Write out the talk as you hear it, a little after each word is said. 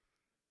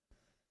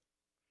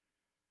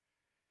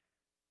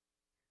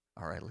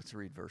right, let's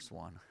read verse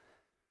 1.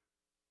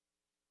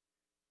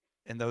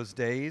 In those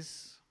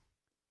days,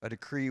 a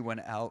decree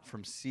went out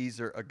from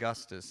Caesar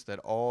Augustus that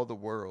all the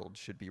world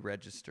should be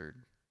registered.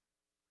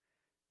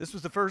 This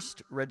was the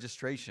first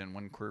registration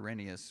when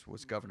Quirinius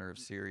was governor of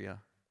Syria.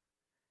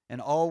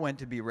 And all went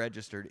to be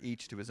registered,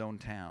 each to his own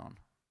town.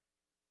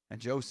 And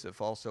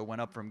Joseph also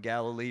went up from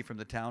Galilee, from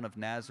the town of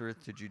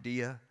Nazareth to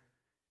Judea,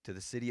 to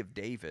the city of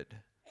David,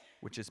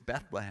 which is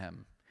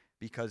Bethlehem,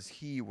 because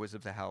he was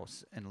of the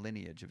house and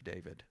lineage of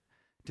David,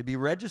 to be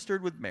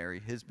registered with Mary,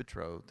 his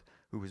betrothed,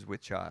 who was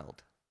with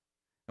child.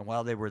 And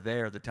while they were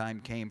there, the time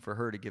came for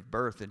her to give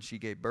birth, and she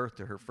gave birth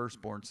to her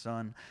firstborn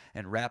son,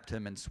 and wrapped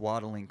him in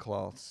swaddling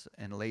cloths,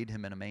 and laid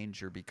him in a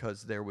manger,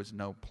 because there was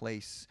no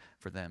place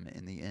for them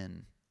in the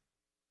inn.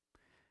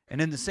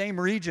 And in the same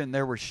region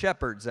there were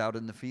shepherds out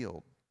in the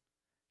field,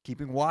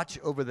 keeping watch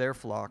over their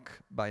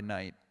flock by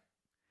night.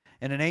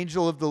 And an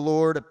angel of the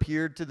Lord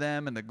appeared to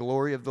them, and the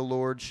glory of the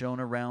Lord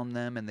shone around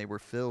them, and they were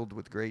filled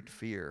with great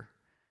fear.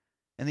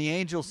 And the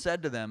angel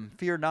said to them,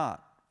 "Fear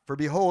not, for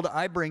behold,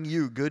 I bring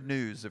you good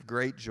news of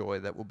great joy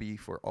that will be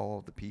for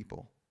all the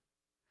people.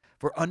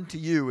 For unto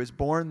you is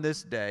born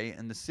this day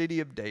in the city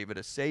of David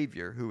a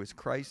Savior, who is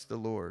Christ the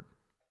Lord.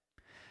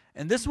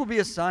 And this will be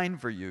a sign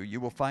for you.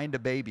 You will find a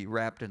baby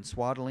wrapped in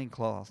swaddling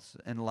cloths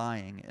and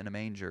lying in a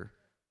manger."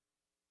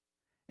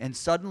 And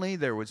suddenly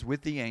there was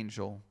with the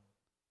angel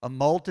a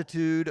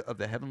multitude of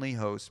the heavenly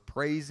hosts,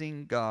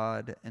 praising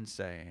God and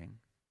saying,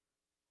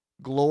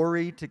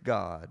 "Glory to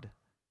God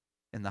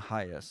in the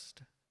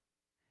highest,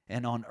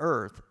 and on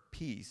earth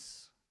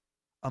peace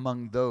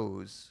among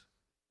those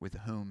with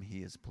whom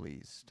he is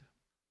pleased."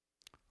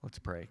 Let's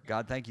pray.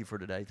 God, thank you for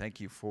today. Thank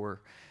you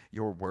for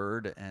your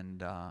word. And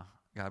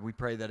God, we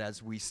pray that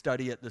as we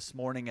study it this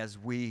morning, as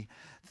we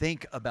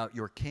think about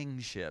your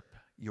kingship,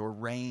 your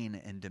reign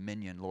and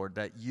dominion, Lord,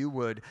 that you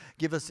would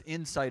give us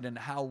insight in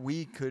how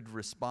we could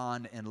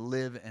respond and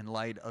live in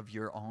light of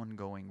your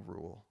ongoing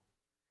rule.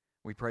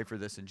 We pray for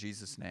this in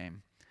Jesus'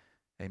 name.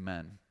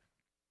 Amen.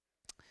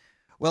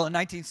 Well, in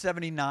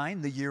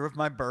 1979, the year of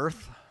my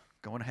birth,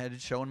 going ahead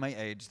and showing my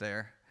age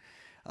there,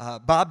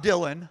 Bob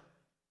Dylan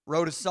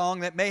wrote a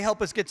song that may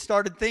help us get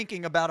started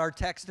thinking about our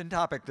text and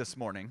topic this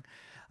morning.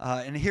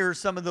 And here are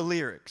some of the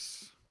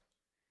lyrics.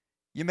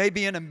 You may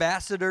be an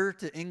ambassador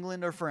to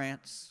England or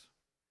France.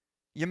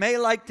 You may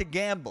like to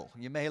gamble.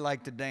 You may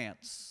like to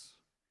dance.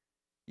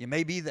 You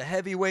may be the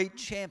heavyweight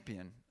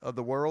champion of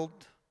the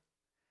world.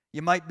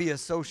 You might be a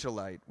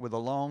socialite with a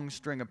long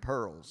string of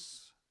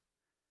pearls.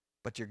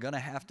 But you're going to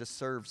have to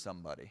serve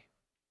somebody.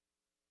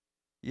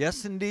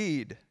 Yes,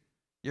 indeed,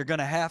 you're going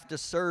to have to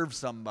serve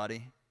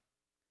somebody.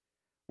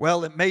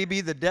 Well, it may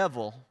be the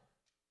devil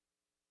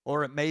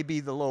or it may be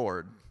the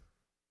Lord,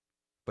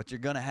 but you're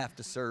going to have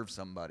to serve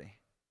somebody.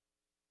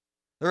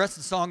 The rest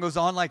of the song goes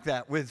on like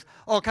that with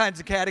all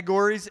kinds of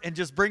categories and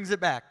just brings it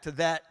back to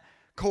that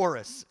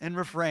chorus and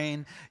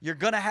refrain. You're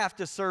going to have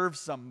to serve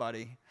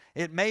somebody.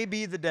 It may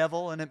be the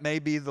devil and it may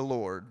be the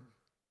Lord,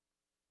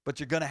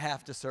 but you're going to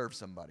have to serve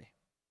somebody.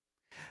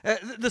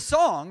 The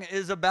song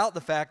is about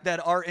the fact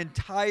that our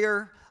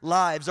entire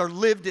lives are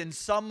lived in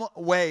some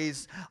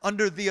ways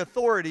under the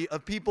authority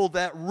of people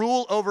that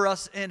rule over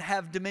us and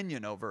have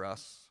dominion over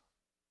us.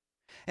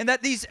 And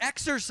that these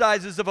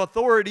exercises of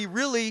authority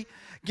really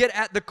get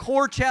at the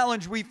core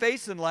challenge we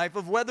face in life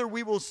of whether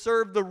we will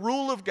serve the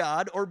rule of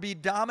God or be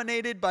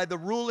dominated by the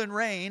rule and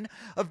reign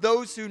of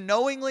those who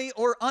knowingly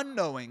or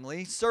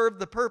unknowingly serve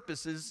the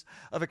purposes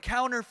of a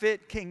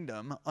counterfeit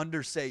kingdom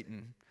under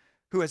Satan,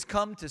 who has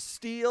come to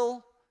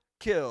steal,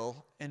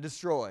 kill, and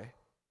destroy.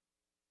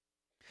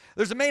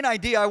 There's a main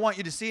idea I want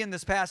you to see in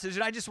this passage,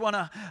 and I just want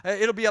to,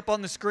 it'll be up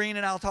on the screen,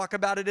 and I'll talk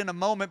about it in a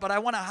moment, but I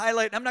want to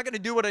highlight, I'm not going to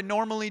do what I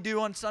normally do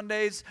on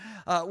Sundays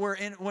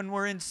when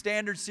we're in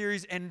Standard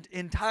Series and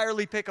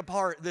entirely pick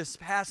apart this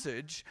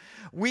passage.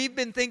 We've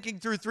been thinking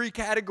through three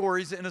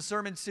categories in a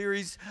sermon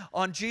series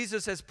on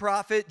Jesus as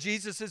prophet,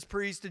 Jesus as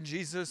priest, and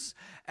Jesus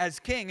as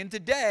king. And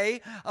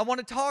today, I want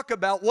to talk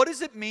about what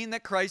does it mean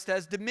that Christ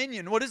has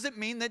dominion? What does it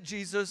mean that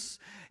Jesus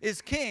is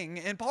king?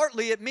 And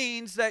partly it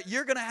means that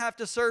you're going to have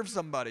to serve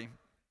somebody.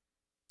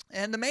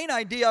 And the main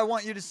idea I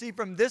want you to see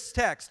from this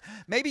text,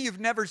 maybe you've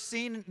never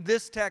seen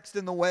this text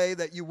in the way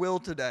that you will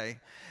today,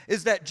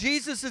 is that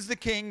Jesus is the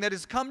king that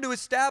has come to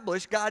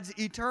establish God's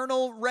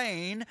eternal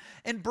reign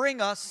and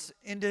bring us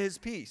into his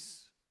peace.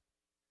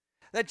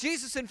 That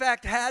Jesus, in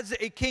fact, has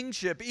a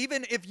kingship,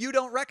 even if you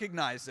don't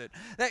recognize it.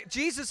 That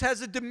Jesus has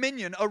a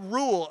dominion, a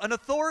rule, an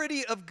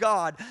authority of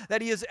God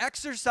that he is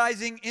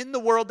exercising in the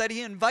world, that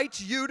he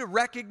invites you to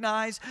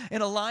recognize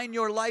and align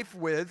your life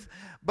with.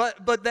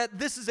 But that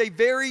this is a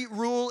very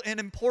rule and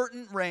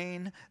important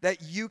reign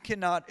that you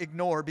cannot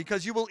ignore,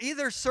 because you will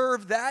either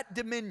serve that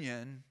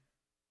dominion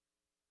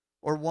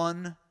or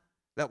one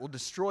that will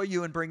destroy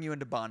you and bring you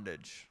into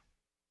bondage.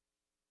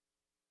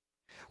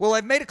 Well,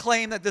 I've made a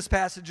claim that this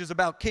passage is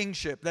about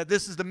kingship, that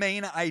this is the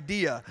main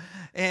idea.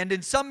 And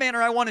in some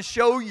manner, I want to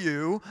show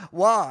you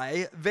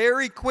why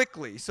very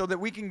quickly so that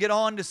we can get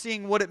on to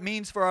seeing what it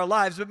means for our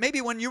lives. But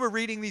maybe when you were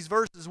reading these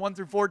verses 1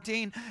 through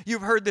 14,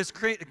 you've heard this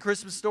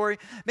Christmas story.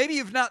 Maybe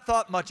you've not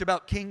thought much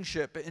about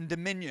kingship and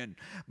dominion.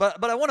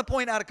 But I want to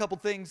point out a couple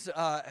things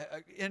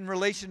in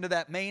relation to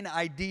that main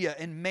idea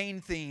and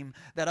main theme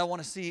that I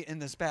want to see in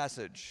this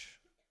passage.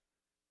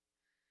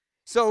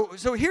 So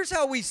here's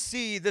how we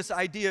see this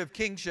idea of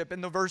kingship in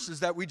the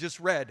verses that we just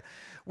read.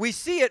 We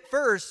see it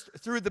first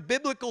through the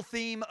biblical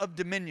theme of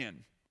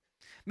dominion.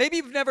 Maybe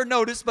you've never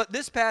noticed, but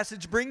this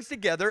passage brings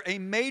together a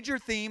major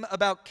theme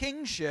about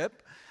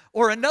kingship,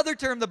 or another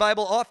term the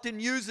Bible often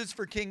uses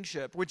for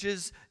kingship, which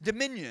is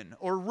dominion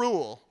or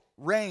rule,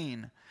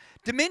 reign.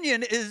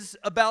 Dominion is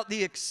about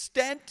the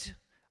extent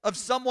of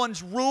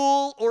someone's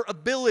rule or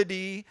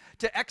ability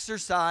to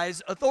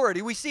exercise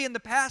authority. We see in the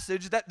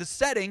passage that the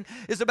setting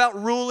is about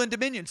rule and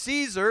dominion.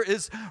 Caesar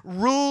is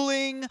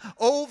ruling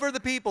over the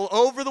people,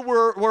 over the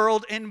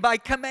world, and by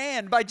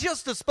command, by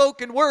just a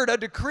spoken word, a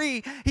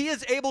decree, he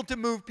is able to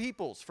move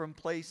peoples from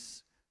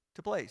place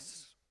to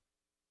place.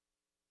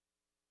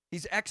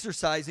 He's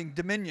exercising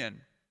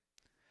dominion.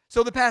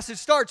 So the passage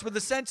starts with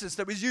a census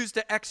that was used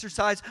to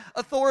exercise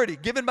authority,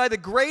 given by the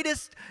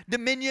greatest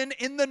dominion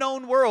in the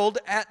known world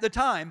at the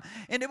time.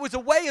 And it was a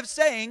way of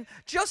saying,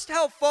 just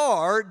how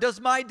far does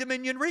my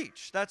dominion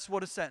reach? That's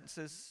what a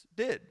census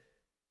did.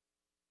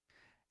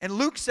 And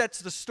Luke sets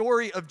the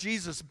story of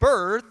Jesus'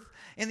 birth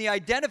in the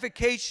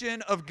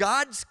identification of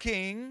God's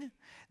king,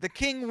 the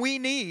king we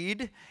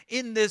need,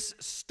 in this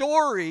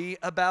story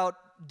about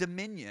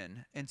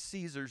dominion and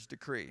Caesar's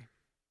decree.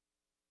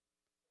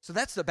 So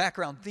that's the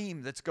background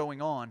theme that's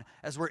going on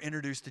as we're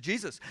introduced to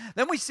Jesus.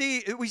 Then we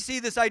see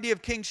this idea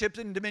of kingship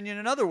and dominion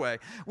another way.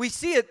 We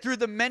see it through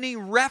the many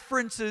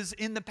references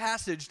in the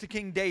passage to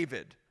King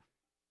David.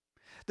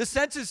 The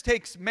census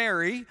takes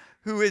Mary,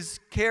 who is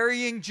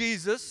carrying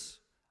Jesus,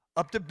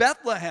 up to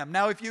Bethlehem.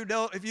 Now, if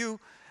you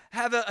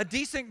have a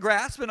decent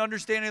grasp and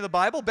understanding of the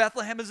Bible,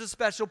 Bethlehem is a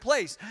special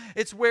place.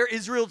 It's where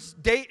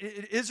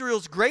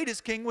Israel's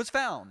greatest king was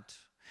found.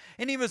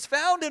 And he was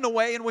found in a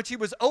way in which he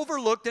was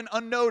overlooked and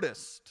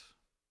unnoticed.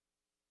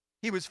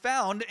 He was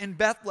found in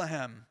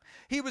Bethlehem.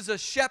 He was a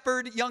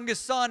shepherd,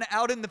 youngest son,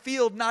 out in the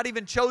field, not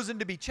even chosen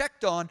to be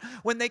checked on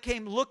when they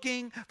came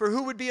looking for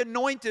who would be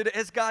anointed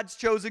as God's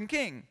chosen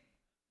king.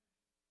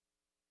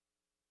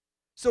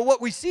 So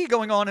what we see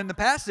going on in the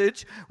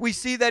passage, we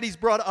see that he's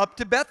brought up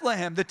to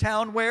Bethlehem, the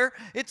town where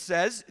it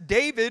says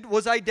David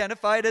was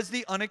identified as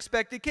the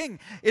unexpected king.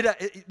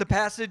 The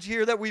passage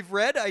here that we've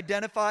read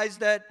identifies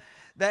that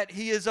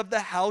he is of the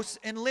house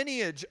and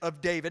lineage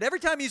of David. Every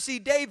time you see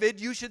David,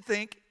 you should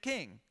think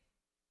king,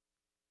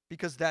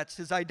 because that's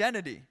his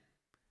identity.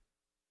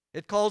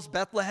 It calls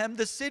Bethlehem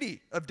the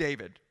city of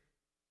David.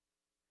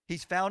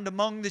 He's found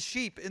among the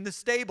sheep in the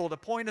stable to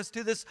point us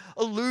to this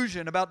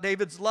illusion about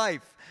David's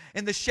life.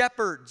 And the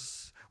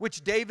shepherds,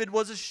 which David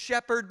was a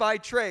shepherd by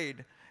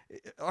trade,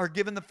 are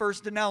given the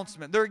first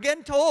announcement. They're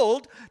again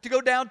told to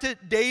go down to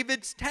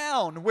David's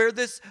town where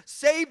this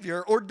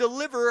Savior or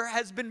deliverer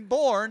has been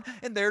born,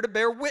 and there to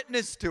bear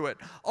witness to it.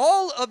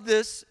 All of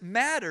this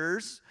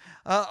matters.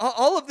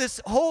 All of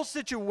this whole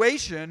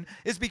situation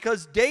is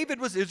because David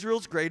was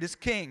Israel's greatest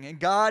king, and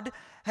God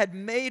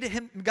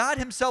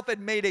himself had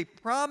made a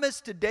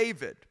promise to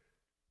David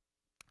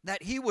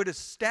that he would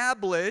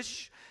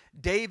establish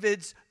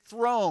David's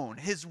throne,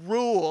 his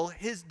rule,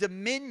 his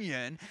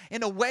dominion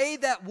in a way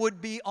that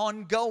would be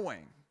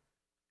ongoing.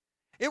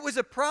 It was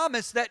a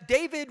promise that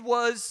David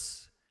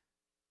was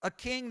a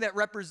king that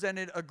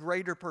represented a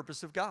greater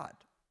purpose of God.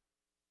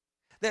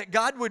 That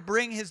God would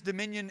bring his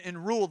dominion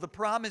and rule, the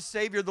promised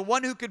Savior, the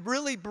one who could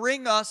really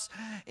bring us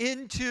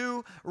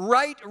into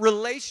right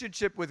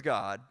relationship with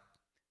God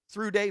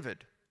through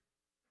David.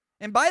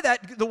 And by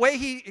that, the way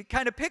he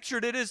kind of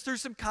pictured it is through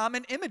some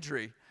common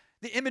imagery.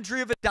 The imagery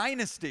of a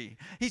dynasty.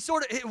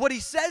 What he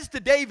says to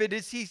David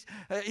is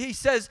he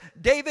says,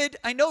 David,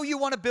 I know you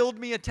want to build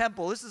me a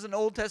temple. This is an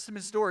Old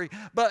Testament story.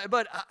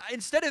 But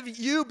instead of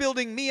you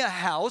building me a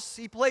house,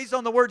 he plays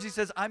on the words. He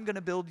says, I'm going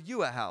to build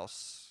you a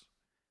house.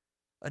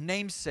 A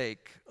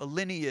namesake, a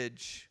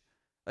lineage,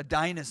 a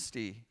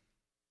dynasty.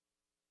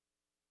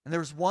 And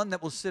there's one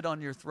that will sit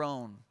on your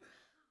throne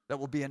that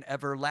will be an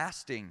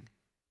everlasting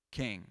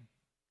king.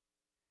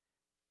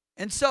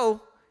 And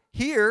so,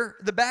 here,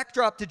 the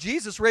backdrop to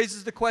Jesus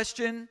raises the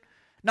question,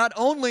 not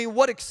only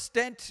what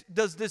extent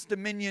does this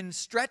dominion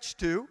stretch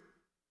to,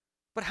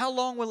 but how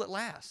long will it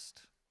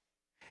last?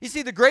 You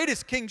see, the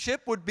greatest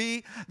kingship would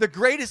be the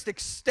greatest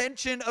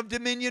extension of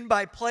dominion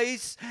by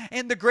place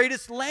and the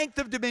greatest length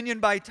of dominion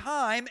by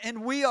time.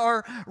 And we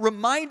are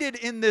reminded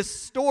in this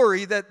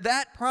story that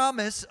that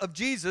promise of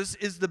Jesus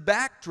is the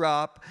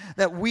backdrop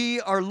that we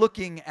are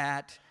looking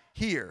at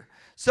here.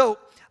 So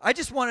I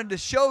just wanted to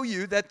show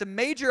you that the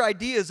major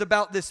ideas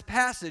about this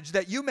passage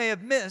that you may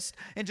have missed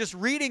in just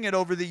reading it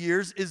over the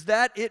years is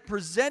that it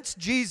presents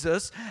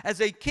Jesus as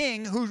a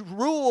king whose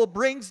rule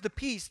brings the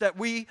peace that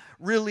we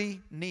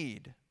really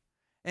need.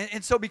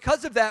 And so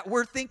because of that,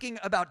 we're thinking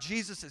about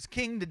Jesus as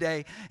king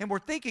today, and we're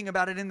thinking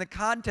about it in the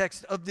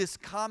context of this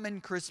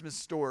common Christmas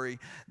story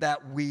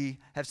that we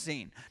have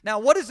seen. Now,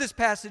 what does this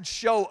passage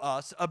show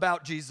us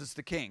about Jesus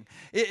the king?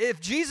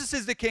 If Jesus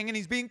is the king and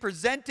he's being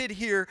presented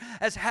here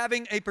as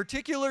having a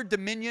particular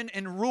dominion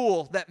and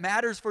rule that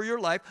matters for your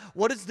life,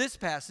 what does this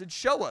passage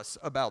show us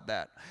about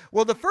that?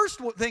 Well, the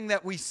first thing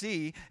that we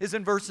see is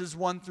in verses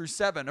 1 through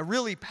 7, a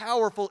really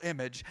powerful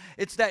image.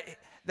 It's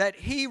that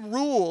he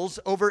rules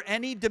over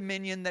any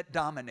dominion that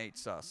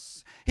dominates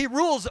us. He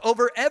rules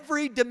over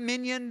every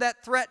dominion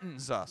that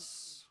threatens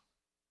us.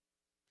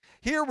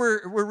 Here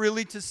we're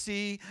really to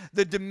see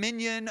the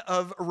dominion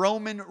of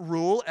Roman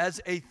rule as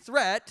a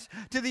threat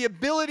to the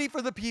ability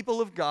for the people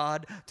of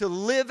God to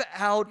live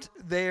out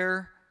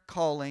their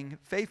calling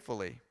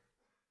faithfully.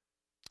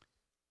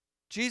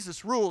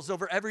 Jesus rules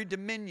over every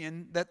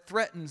dominion that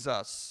threatens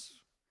us.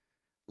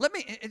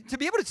 To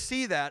be able to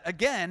see that,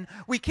 again,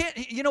 we can't,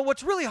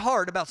 what's really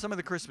hard about some of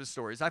the Christmas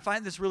stories, I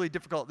find this really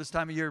difficult this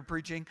time of year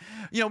preaching.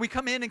 We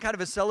come in kind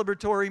of a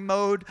celebratory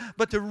mode,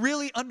 but to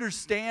really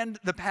understand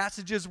the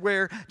passages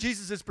where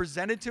Jesus is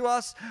presented to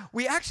us,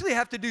 we actually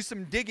have to do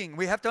some digging.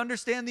 We have to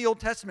understand the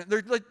Old Testament.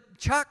 They're like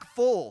chock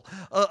full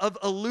of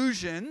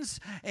allusions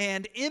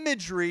and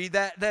imagery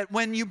that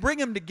when you bring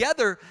them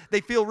together, they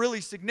feel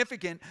really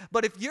significant.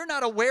 But if you're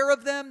not aware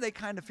of them, they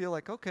kind of feel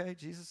like, okay,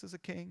 Jesus is a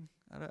king.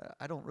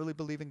 I don't really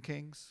believe in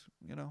kings,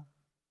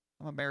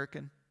 I'm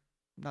American,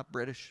 I'm not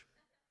British.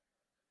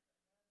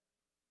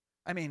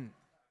 I mean,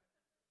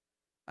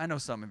 I know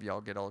some of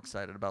y'all get all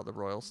excited about the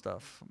royal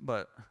stuff,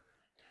 but,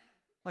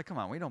 come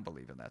on, we don't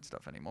believe in that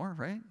stuff anymore,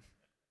 right?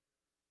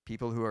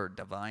 People who are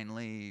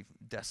divinely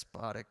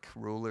despotic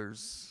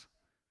rulers.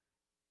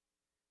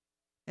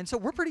 And so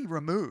we're pretty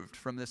removed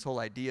from this whole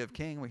idea of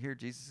king. We hear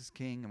Jesus is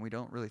king, and we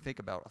don't really think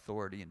about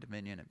authority and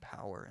dominion and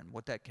power and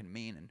what that can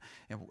mean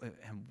and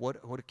what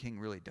a king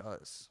really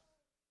does.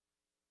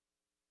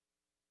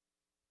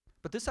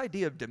 But this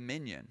idea of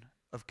dominion,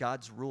 of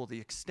God's rule,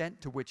 the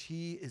extent to which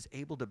he is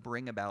able to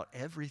bring about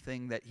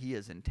everything that he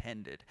has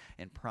intended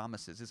and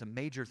promises, is a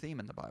major theme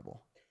in the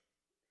Bible.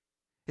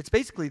 It's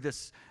basically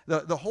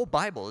the whole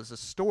Bible is a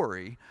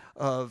story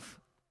of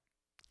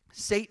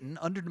Satan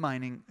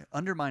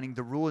undermining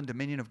the rule and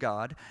dominion of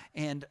God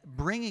and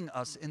bringing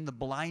us into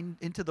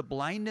the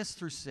blindness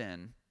through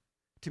sin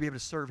to be able to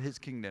serve his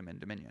kingdom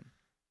and dominion.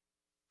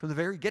 From the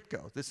very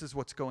get-go, this is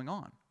what's going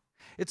on.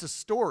 It's a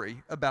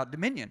story about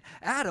dominion.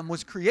 Adam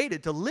was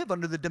created to live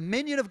under the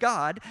dominion of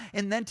God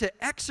and then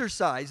to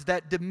exercise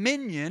that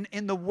dominion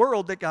in the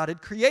world that God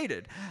had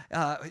created.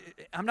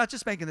 I'm not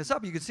just making this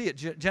up. You can see it.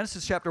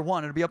 Genesis chapter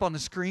 1. It'll be up on the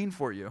screen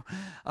for you.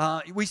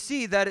 We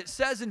see that it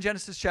says in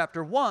Genesis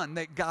chapter 1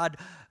 that God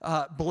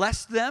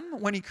blessed them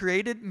when he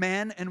created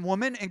man and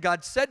woman, and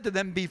God said to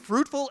them, "Be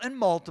fruitful and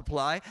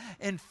multiply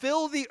and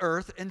fill the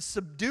earth and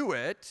subdue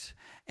it,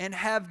 and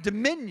have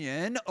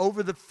dominion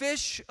over the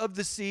fish of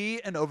the sea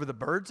and over the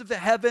birds of the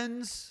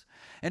heavens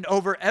and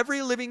over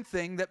every living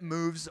thing that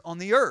moves on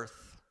the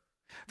earth."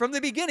 From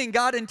the beginning,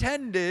 God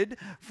intended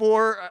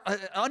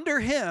under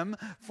him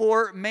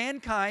for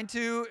mankind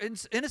to,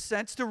 in a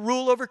sense, to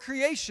rule over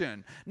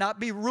creation, not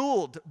be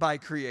ruled by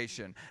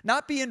creation,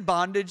 not be in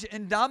bondage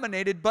and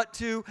dominated, but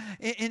to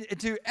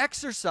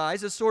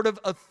exercise a sort of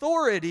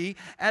authority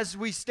as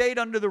we stayed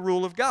under the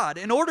rule of God.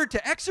 In order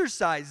to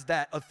exercise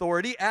that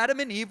authority, Adam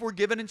and Eve were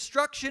given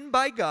instruction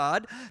by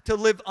God to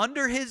live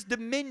under his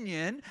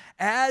dominion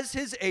as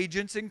his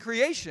agents in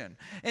creation.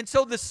 And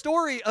so the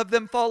story of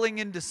them falling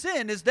into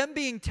sin is them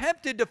being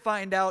tempted to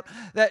find out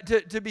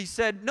that to be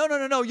said,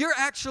 no, you're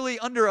actually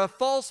under a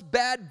false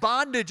bad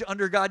bondage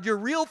under God. Your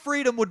real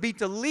freedom would be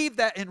to leave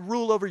that and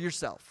rule over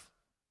yourself.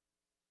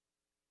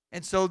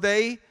 And so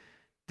they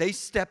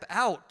step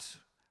out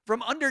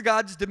from under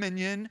God's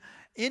dominion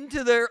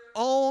into their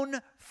own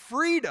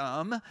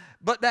freedom.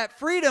 But that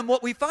freedom,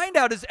 what we find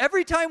out is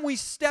every time we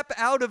step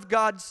out of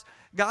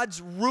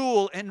God's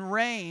rule and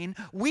reign,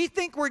 we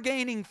think we're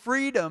gaining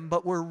freedom,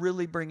 but we're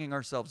really bringing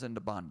ourselves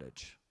into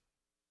bondage.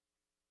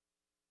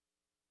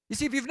 You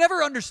see, if you've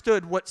never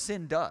understood what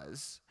sin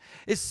does,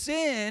 is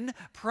sin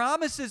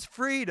promises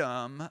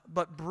freedom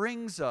but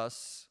brings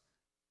us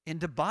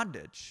into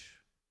bondage.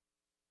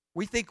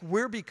 We think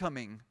we're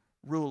becoming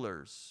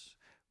rulers.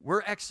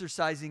 We're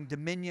exercising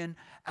dominion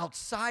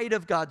outside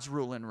of God's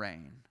rule and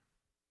reign.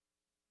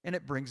 And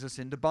it brings us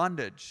into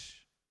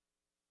bondage.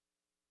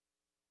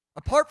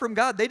 Apart from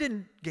God, they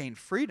didn't gain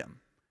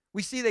freedom.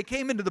 We see they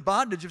came into the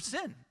bondage of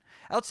sin.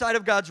 Outside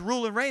of God's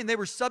rule and reign, they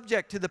were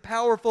subject to the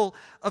powerful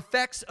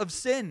effects of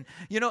sin.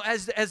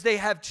 As they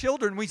have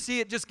children, we see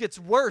it just gets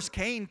worse.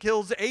 Cain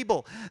kills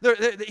Abel.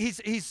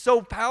 He's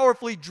so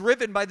powerfully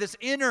driven by this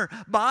inner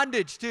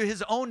bondage to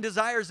his own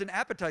desires and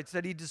appetites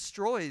that he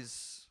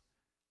destroys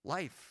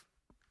life.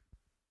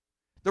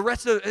 The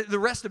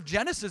rest of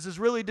Genesis is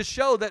really to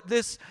show that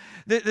this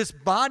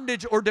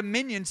bondage or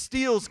dominion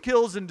steals,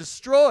 kills, and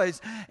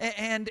destroys,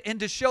 and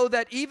to show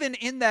that even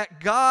in that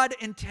God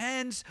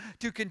intends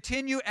to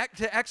continue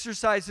to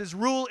exercise his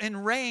rule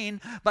and reign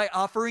by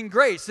offering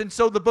grace. And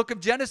so the book of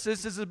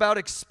Genesis is about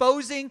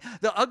exposing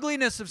the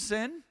ugliness of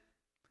sin,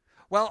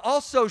 while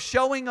also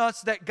showing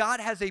us that God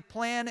has a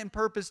plan and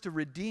purpose to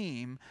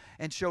redeem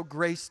and show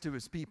grace to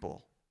his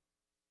people.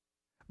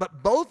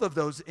 But both of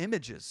those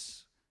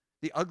images,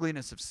 the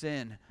ugliness of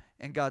sin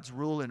and God's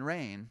rule and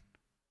reign,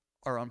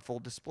 are on full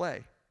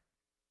display.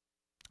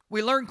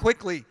 We learn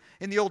quickly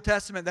in the Old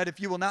Testament that if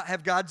you will not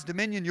have God's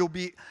dominion, you'll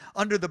be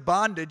under the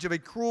bondage of a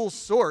cruel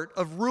sort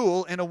of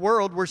rule in a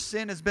world where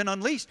sin has been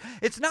unleashed.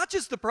 It's not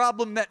just the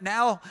problem that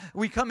now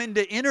we come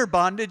into inner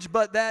bondage,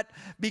 but that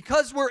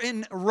because we're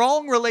in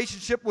wrong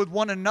relationship with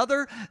one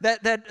another,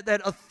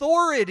 that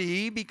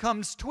authority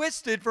becomes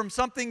twisted from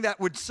something that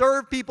would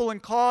serve people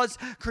and cause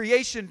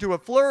creation to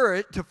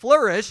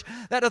flourish.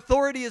 That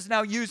authority is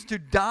now used to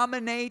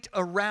dominate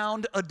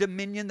around a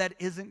dominion that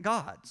isn't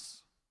God's.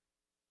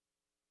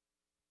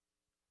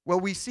 Well,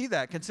 we see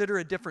that. Consider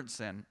a different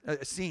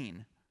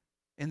scene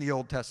in the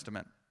Old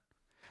Testament.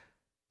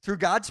 Through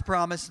God's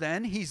promise,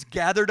 then, he's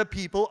gathered a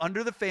people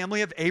under the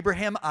family of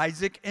Abraham,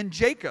 Isaac, and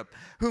Jacob,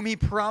 whom he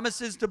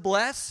promises to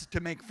bless,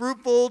 to make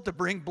fruitful, to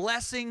bring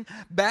blessing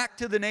back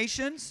to the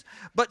nations.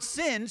 But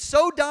sin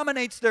so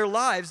dominates their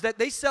lives that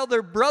they sell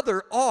their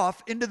brother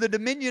off into the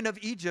dominion of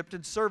Egypt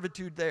and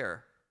servitude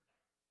there.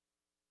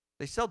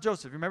 They sell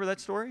Joseph. Remember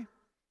that story?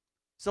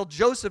 Sell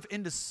Joseph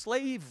into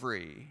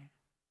slavery,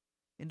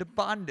 into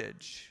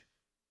bondage,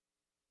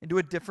 into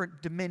a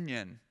different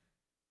dominion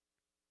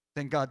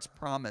than God's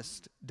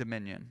promised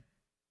dominion.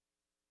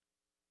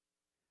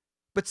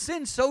 But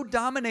sin so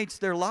dominates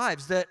their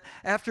lives that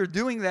after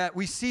doing that,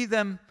 we see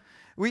them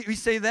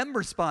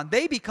respond.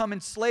 They become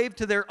enslaved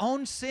to their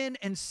own sin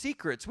and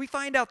secrets. We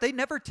find out they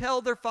never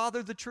tell their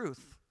father the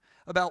truth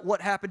about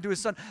what happened to his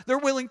son. They're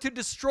willing to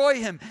destroy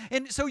him.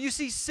 And so you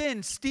see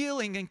sin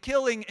stealing and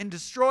killing and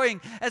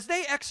destroying as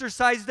they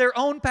exercise their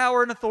own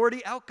power and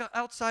authority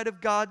outside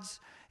of God's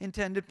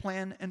intended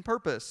plan and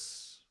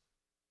purpose.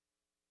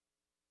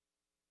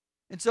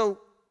 And so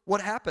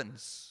what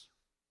happens?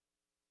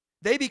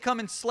 They become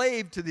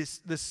enslaved to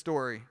this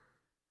story.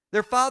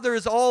 Their father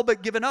is all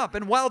but given up.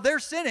 And while they're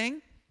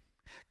sinning,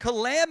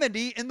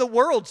 calamity in the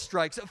world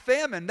strikes, a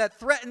famine that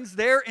threatens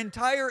their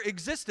entire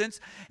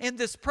existence and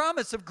this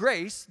promise of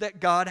grace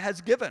that God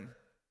has given.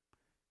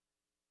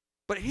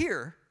 But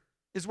here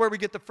is where we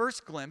get the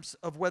first glimpse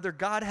of whether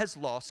God has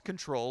lost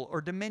control or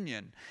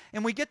dominion.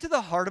 And we get to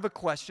the heart of a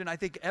question I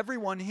think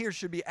everyone here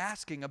should be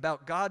asking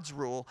about God's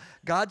rule,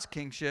 God's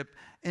kingship,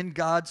 and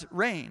God's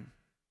reign.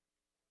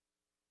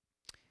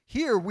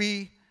 Here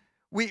we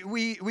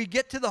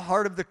get to the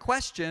heart of the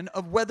question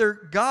of whether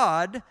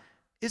God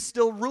is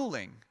still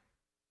ruling.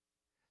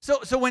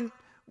 So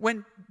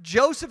when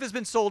Joseph has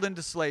been sold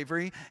into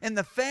slavery and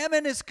the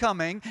famine is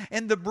coming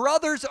and the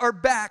brothers are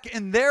back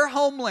in their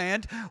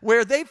homeland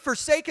where they've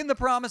forsaken the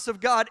promise of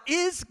God,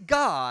 is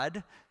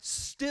God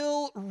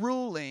still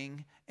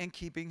ruling and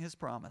keeping his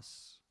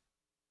promise?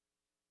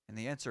 And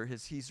the answer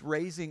is he's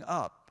raising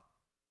up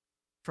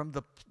from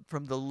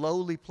the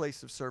lowly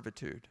place of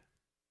servitude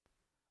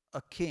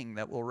a king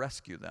that will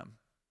rescue them.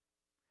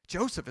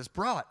 Joseph is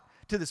brought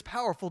to this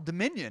powerful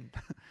dominion.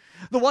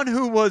 The one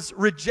who was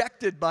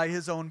rejected by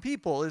his own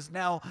people is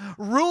now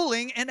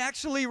ruling and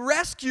actually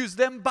rescues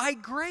them by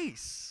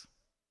grace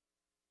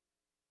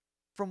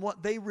from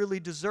what they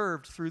really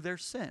deserved through their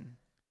sin.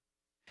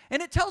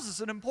 And it tells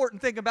us an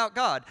important thing about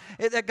God,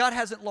 that God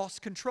hasn't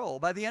lost control.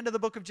 By the end of the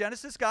book of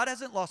Genesis, God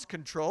hasn't lost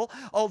control.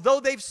 Although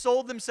they've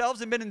sold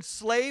themselves and been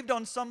enslaved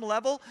on some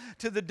level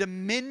to the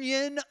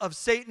dominion of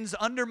Satan's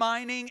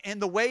undermining and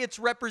the way it's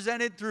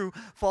represented through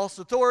false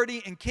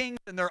authority and kings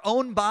and their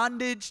own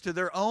bondage to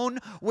their own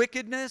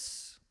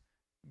wickedness,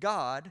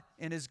 God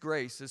in his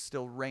grace is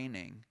still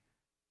reigning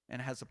and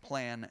has a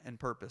plan and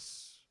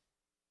purpose.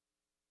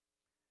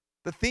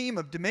 The theme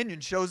of dominion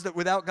shows that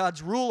without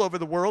God's rule over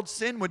the world,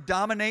 sin would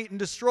dominate and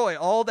destroy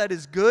all that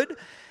is good,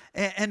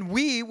 and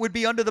we would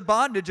be under the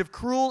bondage of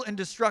cruel and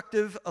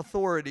destructive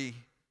authority.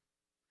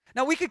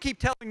 Now, we could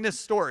keep telling this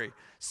story.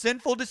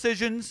 Sinful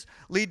decisions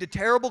lead to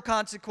terrible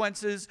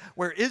consequences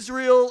where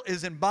Israel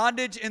is in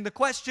bondage, and the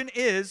question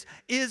is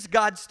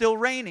God still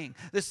reigning?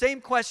 The same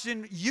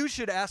question you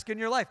should ask in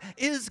your life.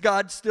 Is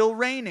God still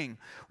reigning?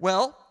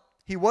 Well,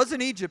 he was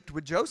in Egypt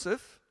with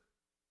Joseph.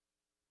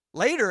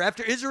 Later,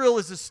 after Israel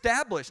is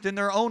established in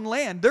their own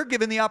land, they're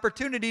given the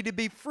opportunity to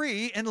be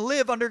free and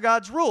live under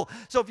God's rule.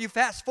 So if you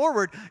fast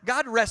forward,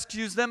 God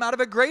rescues them out of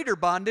a greater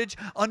bondage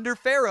under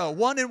Pharaoh,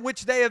 one in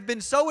which they have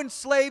been so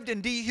enslaved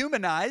and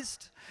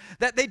dehumanized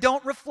that they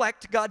don't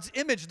reflect God's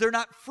image. They're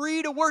not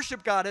free to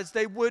worship God as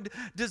they would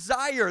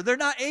desire. They're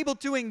not able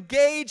to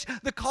engage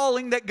the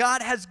calling that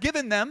God has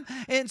given them,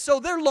 and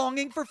so they're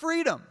longing for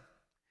freedom.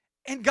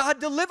 And God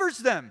delivers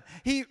them.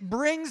 He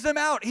brings them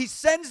out. He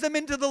sends them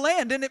into the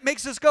land. And it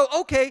makes us go,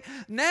 okay,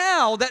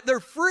 now that they're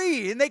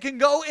free and they can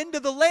go into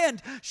the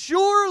land,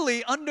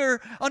 surely under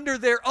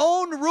their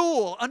own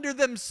rule, under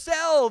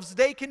themselves,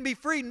 they can be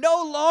free.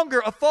 No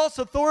longer a false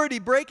authority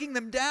breaking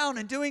them down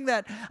and doing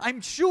that.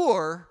 I'm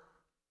sure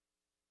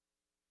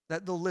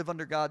that they'll live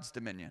under God's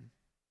dominion.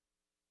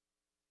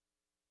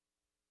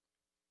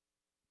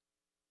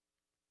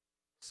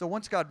 So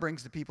once God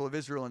brings the people of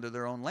Israel into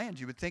their own land,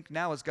 you would think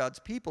now as God's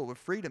people with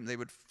freedom, they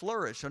would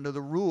flourish under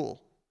the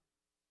rule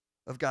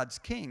of God's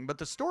king. But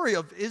the story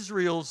of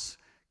Israel's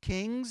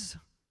kings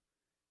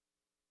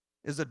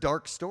is a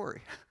dark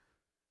story.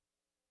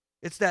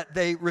 It's that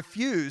they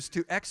refuse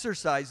to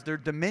exercise their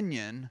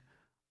dominion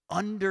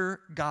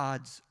under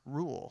God's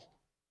rule.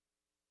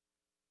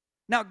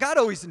 Now, God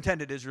always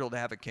intended Israel to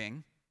have a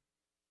king.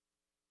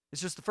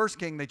 It's just the first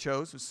king they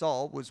chose, was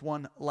Saul, was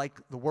one like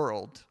the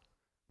world,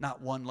 not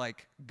one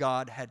like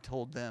God had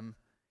told them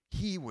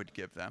he would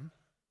give them.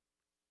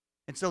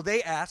 And so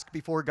they ask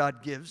before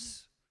God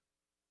gives.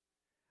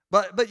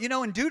 But you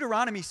know, in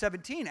Deuteronomy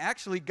 17,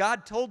 actually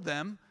God told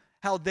them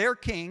how their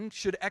king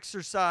should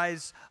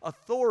exercise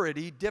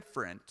authority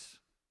different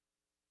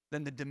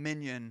than the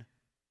dominion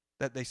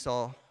that they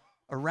saw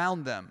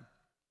around them.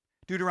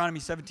 Deuteronomy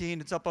 17,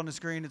 it's up on the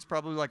screen. It's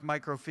probably like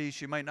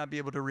microfiche. You might not be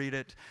able to read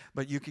it,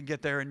 but you can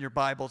get there in your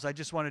Bibles. I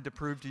just wanted to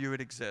prove to you it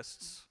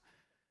exists.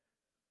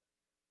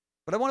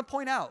 But I want to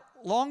point out,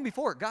 long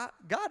before, God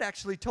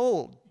actually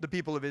told the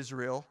people of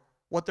Israel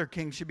what their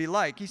king should be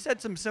like. He said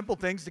some simple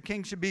things. The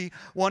king should be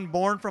one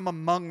born from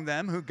among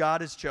them who God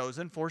has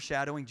chosen,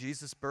 foreshadowing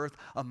Jesus' birth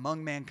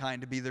among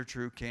mankind to be their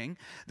true king.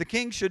 The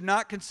king should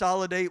not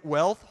consolidate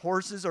wealth,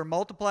 horses, or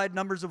multiplied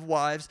numbers of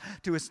wives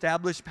to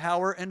establish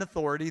power and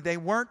authority. They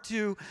weren't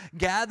to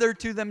gather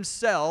to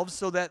themselves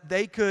so that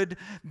they could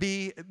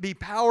be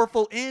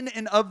powerful in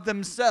and of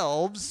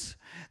themselves.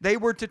 They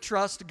were to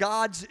trust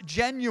God's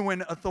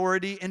genuine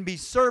authority and be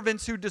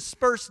servants who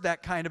dispersed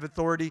that kind of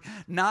authority,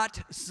 not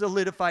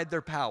solidified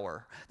their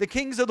power. The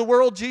kings of the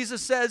world,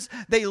 Jesus says,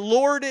 they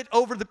lord it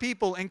over the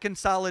people and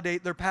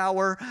consolidate their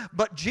power.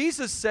 But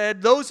Jesus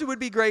said, those who would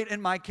be great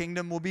in my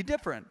kingdom will be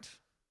different.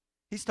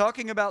 He's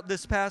talking about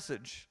this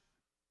passage.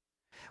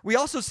 We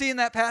also see in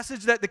that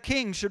passage that the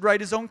king should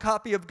write his own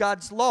copy of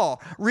God's law,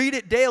 read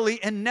it daily,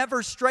 and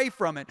never stray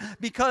from it,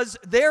 because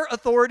their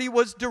authority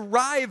was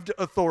derived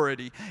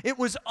authority. It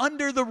was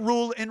under the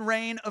rule and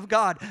reign of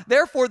God.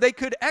 Therefore, they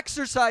could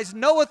exercise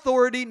no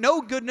authority,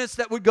 no goodness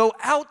that would go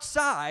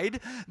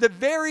outside the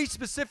very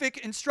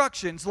specific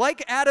instructions.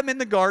 Like Adam in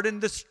the garden,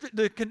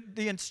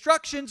 the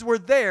instructions were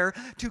there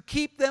to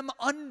keep them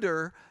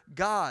under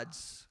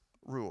God's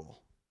rule.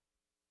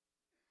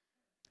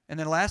 And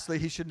then lastly,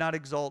 he should not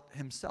exalt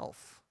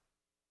himself.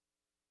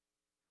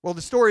 Well,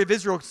 the story of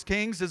Israel's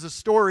kings is a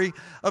story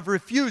of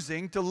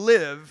refusing to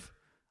live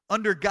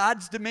under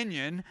God's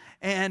dominion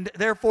and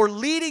therefore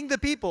leading the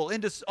people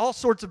into all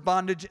sorts of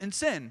bondage and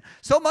sin.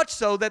 So much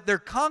so that they're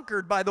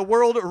conquered by the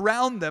world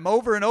around them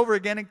over and over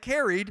again and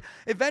carried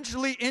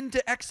eventually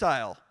into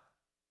exile.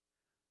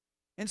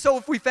 And so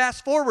if we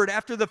fast forward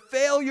after the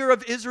failure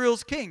of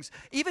Israel's kings,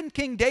 even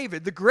King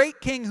David, the great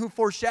king who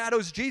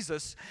foreshadows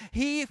Jesus,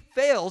 he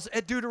fails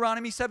at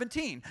Deuteronomy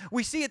 17.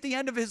 We see at the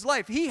end of his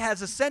life, he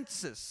has a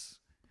census.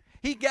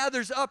 He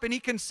gathers up and he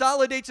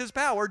consolidates his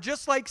power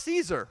just like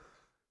Caesar.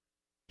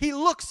 He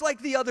looks like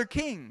the other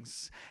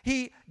kings.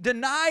 He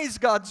denies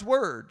God's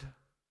word.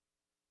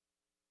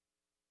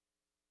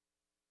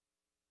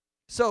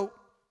 So,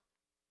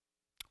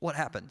 what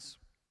happens?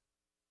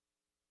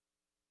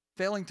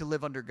 Failing to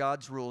live under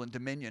God's rule and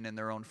dominion in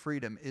their own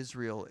freedom,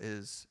 Israel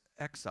is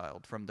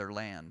exiled from their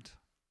land.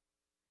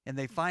 And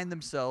they find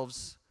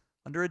themselves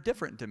under a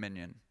different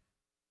dominion,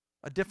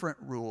 a different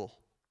rule,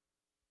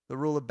 the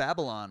rule of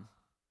Babylon.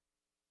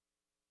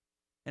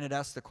 And it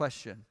asks the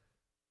question,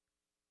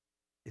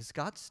 is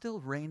God still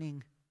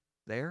reigning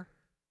there?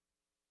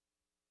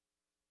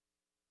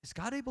 Is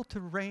God able to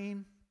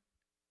reign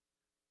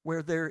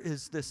where there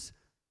is this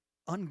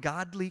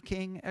ungodly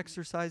king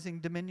exercising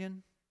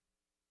dominion?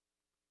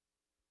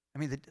 I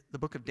mean, the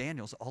book of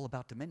Daniel is all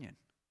about dominion.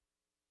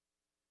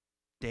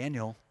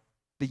 Daniel,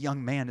 the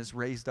young man, is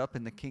raised up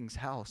in the king's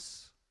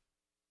house.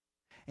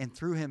 And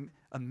through him,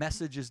 a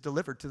message is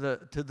delivered to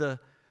the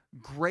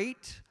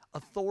great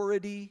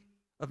authority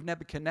of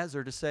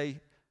Nebuchadnezzar to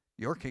say,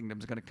 your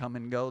kingdom's going to come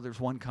and go.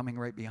 There's one coming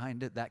right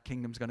behind it. That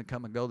kingdom's going to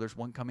come and go. There's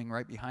one coming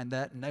right behind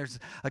that. And there's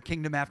a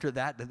kingdom after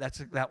that.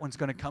 That one's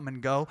going to come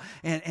and go.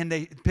 And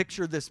they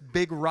picture this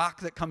big rock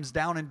that comes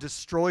down and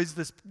destroys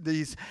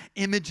these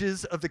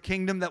images of the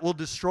kingdom that will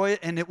destroy it,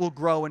 and it will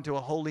grow into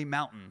a holy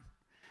mountain.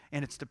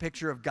 And it's the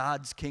picture of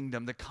God's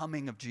kingdom. The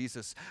coming of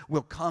Jesus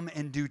will come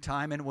in due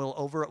time and will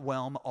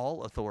overwhelm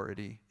all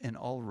authority and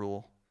all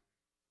rule.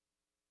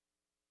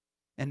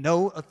 And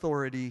no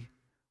authority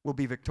will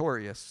be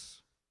victorious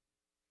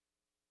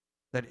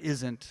that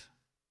isn't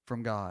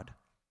from God.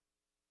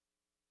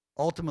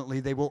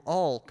 Ultimately, they will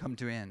all come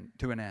to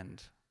an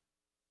end.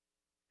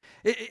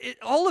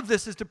 All of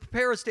this is to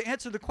prepare us to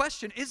answer the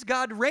question, is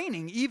God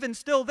reigning even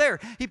still there?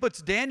 He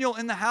puts Daniel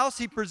in the house.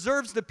 He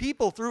preserves the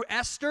people through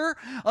Esther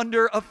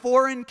under a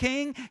foreign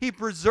king. He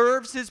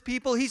preserves his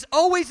people. He's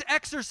always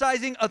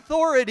exercising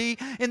authority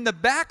in the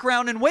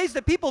background in ways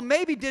that people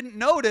maybe didn't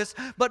notice,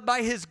 but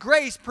by his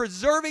grace,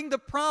 preserving the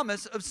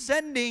promise of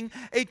sending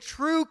a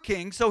true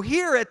king. So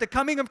here at the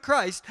coming of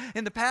Christ,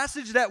 in the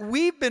passage that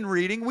we've been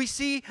reading, we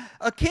see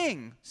a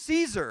king,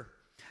 Caesar,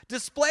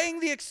 displaying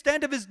the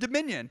extent of his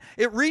dominion.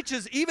 It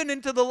reaches even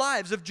into the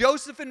lives of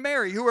Joseph and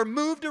Mary, who are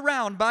moved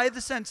around by the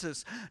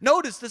census.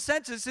 Notice the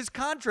census is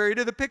contrary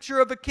to the picture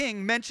of a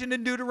king mentioned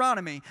in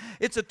Deuteronomy.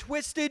 It's a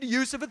twisted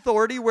use of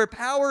authority where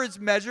power is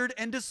measured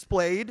and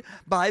displayed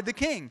by the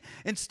king,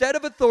 instead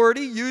of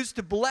authority used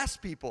to bless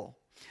people.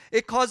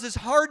 It causes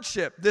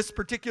hardship, this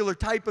particular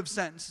type of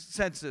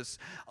census,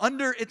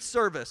 under its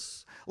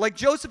service. Like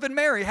Joseph and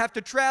Mary have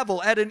to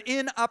travel at an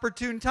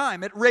inopportune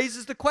time. It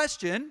raises the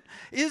question,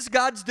 is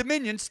God's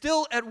dominion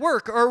still at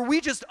work, or are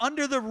we just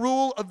under the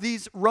rule of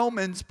these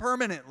Romans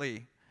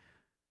permanently?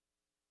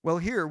 Well,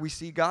 here we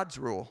see God's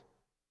rule.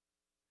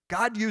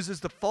 God uses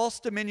the false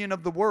dominion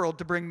of the world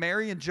to bring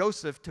Mary and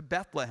Joseph to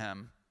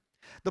Bethlehem,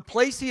 the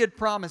place he had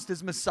promised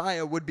his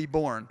Messiah would be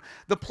born,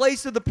 the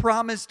place of the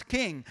promised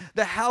king,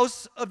 the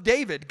house of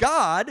David.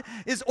 God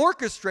is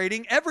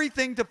orchestrating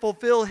everything to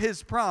fulfill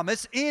his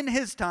promise in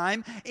his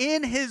time,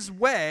 in his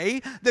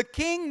way. The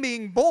king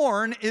being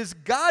born is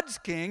God's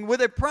king with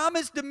a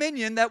promised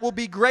dominion that will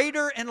be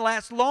greater and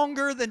last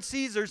longer than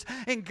Caesar's.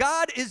 And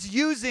God is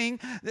using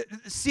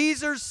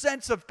Caesar's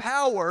sense of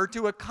power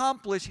to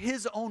accomplish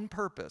his own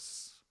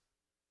purpose.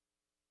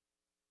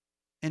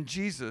 And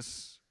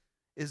Jesus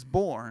is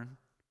born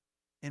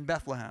in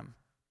Bethlehem.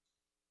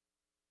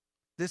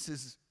 This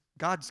is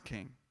God's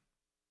king.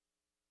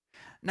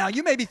 Now,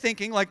 you may be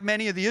thinking, like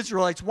many of the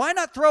Israelites, why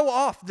not throw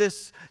off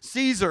this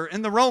Caesar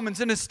and the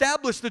Romans and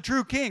establish the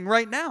true king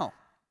right now?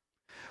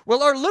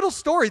 Well, our little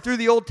story through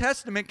the Old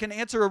Testament can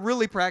answer a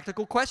really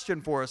practical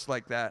question for us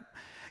like that.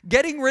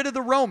 Getting rid of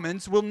the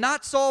Romans will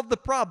not solve the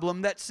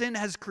problem that sin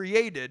has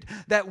created,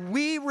 that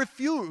we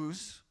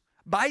refuse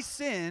by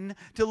sin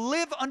to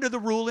live under the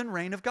rule and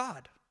reign of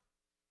God.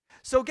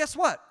 So guess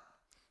what?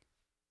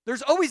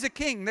 There's always a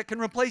king that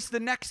can replace the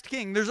next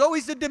king. There's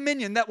always a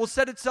dominion that will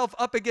set itself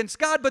up against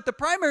God. But the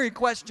primary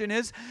question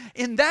is,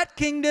 in that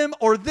kingdom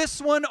or this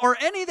one or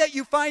any that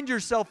you find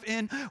yourself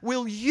in,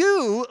 will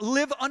you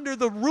live under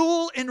the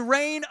rule and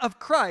reign of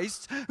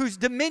Christ, whose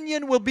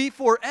dominion will be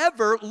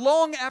forever,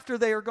 long after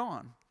they are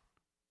gone?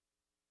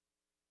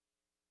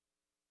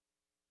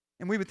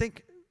 And we would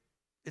think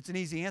it's an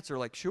easy answer,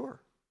 like,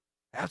 sure,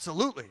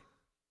 absolutely.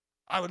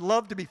 I would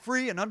love to be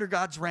free and under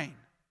God's reign.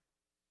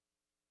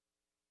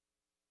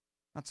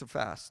 Not so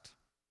fast.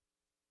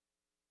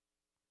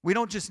 We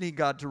don't just need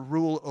God to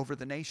rule over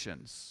the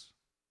nations.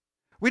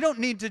 We don't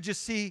need to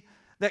just see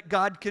that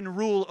God can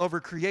rule over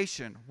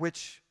creation,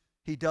 which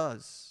he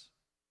does.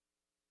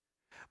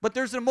 But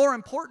there's a more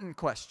important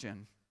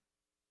question.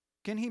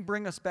 Can he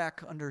bring us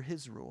back under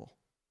his rule?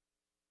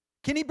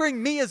 Can he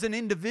bring me as an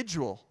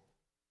individual,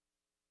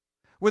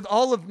 with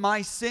all of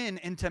my sin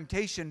and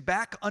temptation,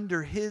 back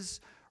under his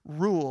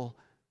rule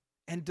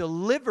and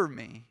deliver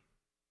me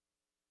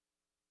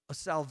a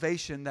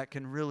salvation that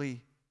can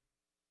really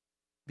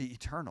be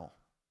eternal?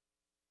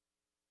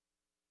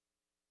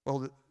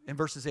 Well, in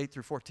verses 8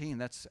 through 14,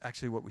 that's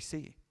actually what we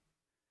see.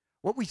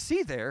 What we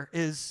see there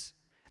is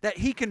that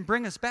he can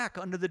bring us back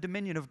under the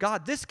dominion of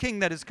God. This king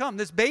that has come,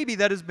 this baby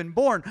that has been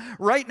born,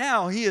 right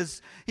now he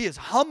is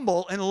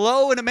humble and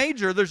low in a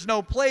manger. There's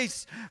no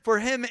place for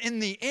him in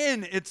the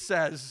inn, it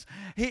says.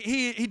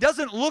 He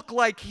doesn't look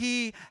like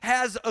he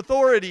has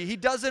authority.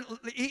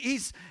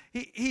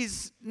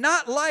 He's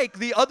not like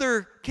the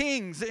other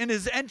kings in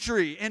his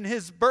entry, in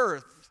his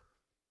birth.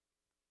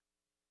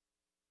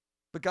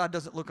 But God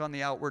doesn't look on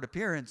the outward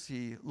appearance.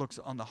 He looks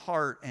on the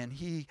heart, and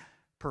he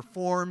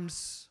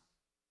performs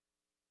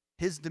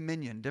his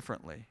dominion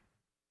differently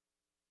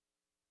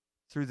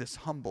through this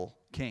humble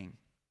king.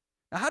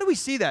 Now, how do we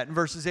see that in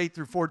verses 8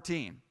 through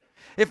 14?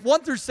 If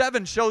 1 through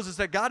 7 shows us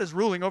that God is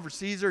ruling over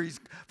Caesar, he's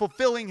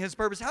fulfilling his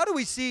purpose, how do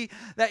we see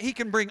that he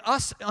can bring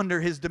us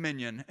under his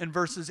dominion in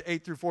verses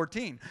 8 through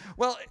 14?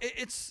 Well,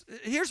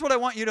 here's what I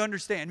want you to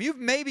understand. You've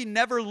maybe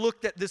never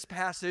looked at this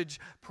passage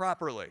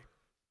properly.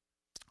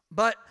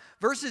 But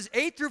verses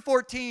 8 through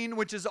 14,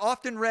 which is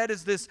often read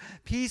as this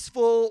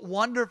peaceful,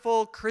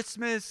 wonderful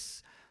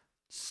Christmas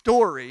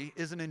story,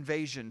 is an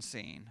invasion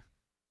scene.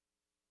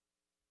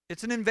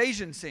 It's an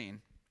invasion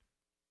scene.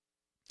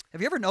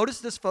 Have you ever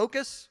noticed this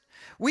focus?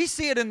 We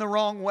see it in the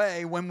wrong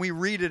way when we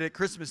read it at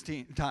Christmas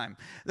time.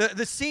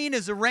 The scene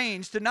is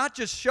arranged to not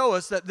just show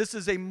us that this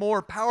is a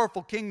more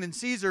powerful king than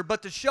Caesar,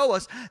 but to show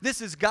us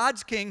this is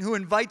God's king who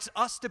invites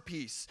us to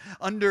peace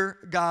under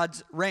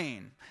God's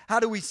reign.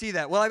 How do we see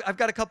that? Well, I've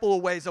got a couple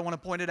of ways I want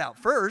to point it out.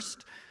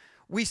 First,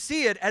 we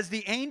see it as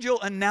the angel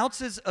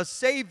announces a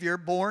Savior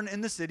born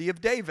in the city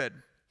of David.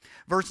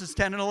 Verses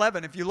 10 and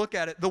 11, if you look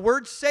at it, the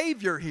word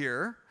Savior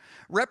here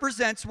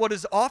represents what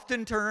is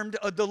often termed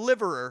a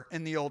deliverer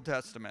in the Old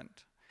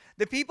Testament.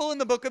 The people in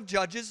the book of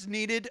Judges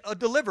needed a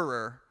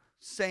deliverer.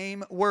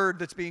 Same word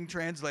that's being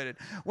translated.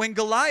 When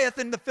Goliath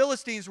and the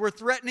Philistines were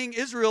threatening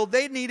Israel,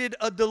 they needed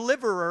a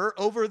deliverer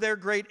over their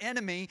great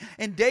enemy,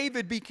 and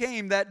David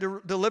became that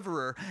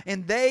deliverer,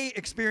 and they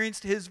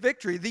experienced his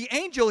victory. The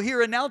angel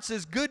here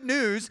announces good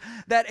news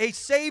that a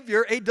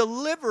Savior, a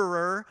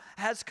deliverer,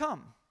 has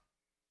come.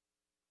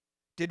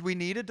 Did we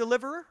need a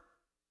deliverer?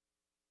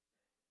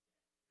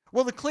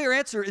 Well, the clear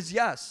answer is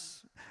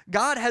yes.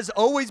 God has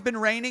always been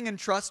reigning and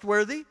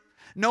trustworthy,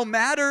 no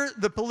matter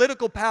the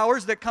political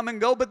powers that come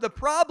and go, but the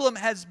problem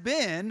has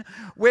been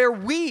where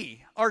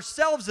we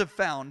ourselves have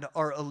found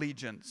our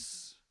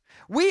allegiance.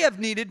 We have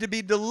needed to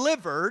be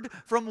delivered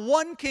from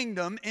one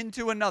kingdom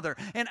into another.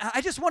 And I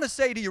just want to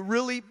say to you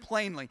really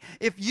plainly,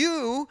 if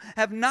you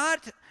have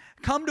not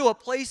come to a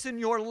place in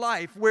your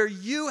life where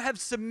you have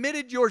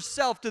submitted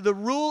yourself to the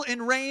rule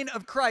and reign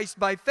of Christ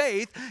by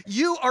faith,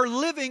 you are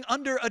living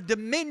under a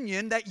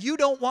dominion that you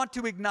don't want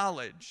to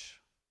acknowledge.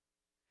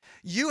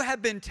 You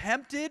have been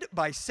tempted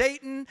by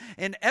Satan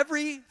and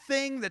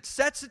everything that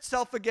sets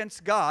itself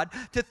against God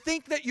to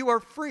think that you are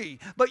free,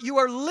 but you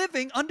are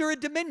living under a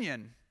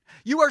dominion.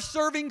 You are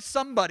serving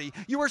somebody.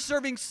 You are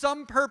serving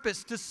some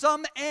purpose to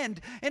some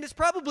end, and it's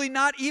probably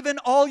not even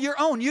all your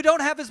own. You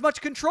don't have as much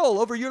control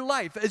over your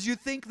life as you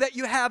think that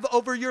you have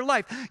over your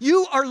life.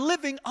 You are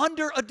living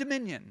under a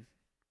dominion.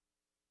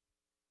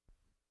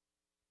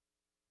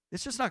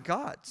 It's just not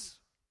God's.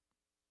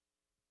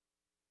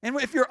 And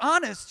if you're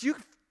honest, you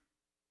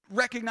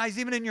recognize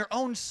even in your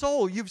own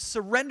soul, you've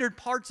surrendered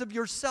parts of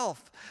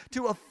yourself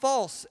to a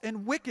false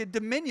and wicked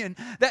dominion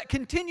that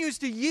continues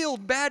to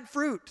yield bad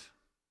fruit.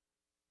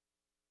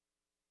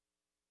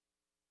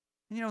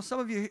 And you know, some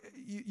of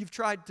you've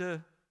tried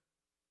to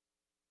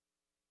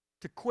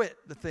quit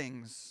the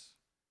things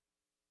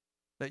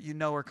that you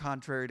know are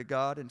contrary to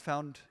God and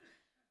found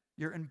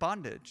you're in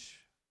bondage.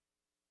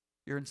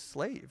 You're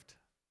enslaved.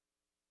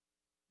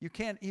 You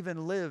can't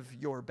even live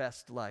your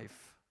best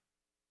life.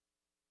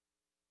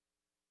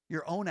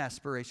 Your own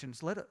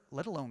aspirations,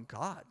 let alone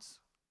God's.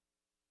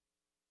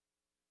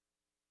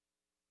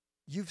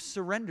 You've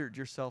surrendered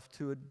yourself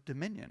to a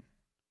dominion.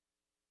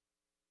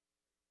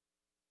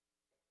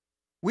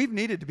 We've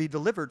needed to be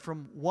delivered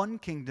from one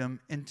kingdom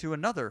into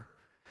another.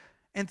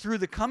 And through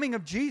the coming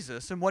of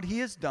Jesus and what he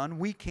has done,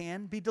 we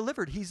can be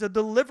delivered. He's a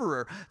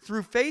deliverer.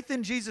 Through faith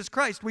in Jesus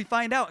Christ, we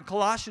find out in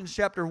Colossians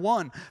chapter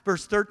 1,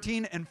 verse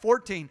 13 and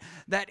 14,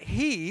 that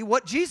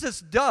what Jesus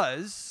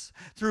does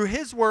through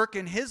his work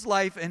and his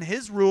life and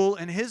his rule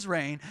and his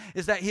reign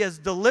is that he has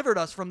delivered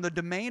us from the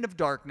domain of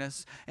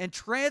darkness and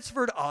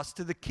transferred us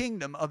to the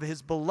kingdom of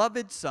his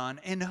beloved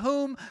Son, in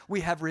whom we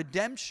have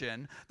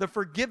redemption, the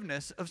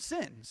forgiveness of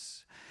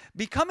sins.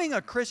 Becoming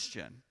a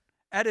Christian,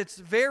 at its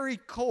very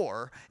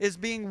core, is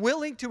being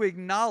willing to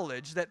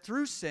acknowledge that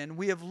through sin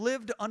we have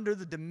lived under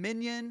the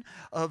dominion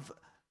of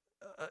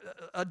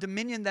a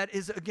dominion that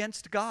is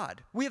against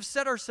God. We have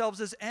set ourselves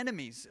as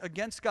enemies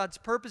against God's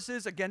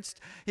purposes,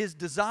 against his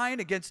design,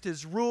 against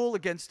his rule,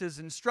 against his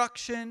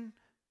instruction,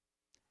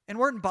 and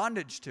we're in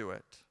bondage to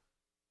it.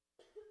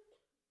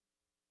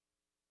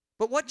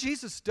 But what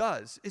Jesus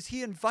does is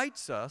he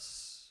invites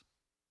us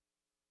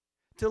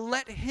to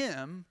let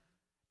him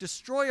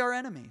destroy our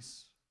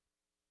enemies.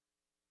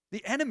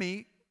 The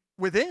enemy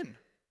within,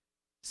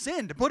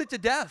 sin, to put it to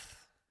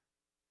death,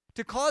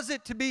 to cause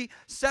it to be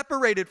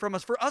separated from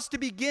us, for us to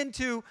begin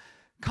to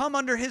come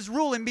under his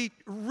rule and be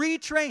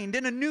retrained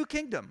in a new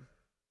kingdom.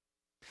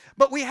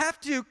 But we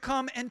have to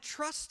come and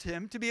trust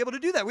him to be able to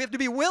do that. We have to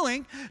be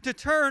willing to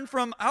turn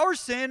from our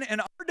sin and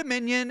our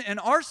dominion and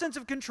our sense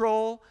of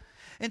control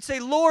and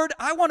say, Lord,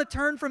 I want to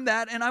turn from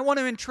that and I want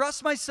to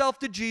entrust myself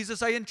to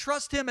Jesus. I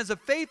entrust him as a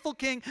faithful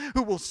king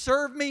who will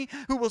serve me,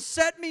 who will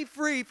set me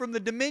free from the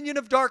dominion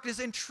of darkness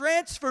and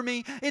transfer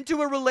me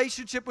into a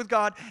relationship with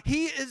God.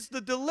 He is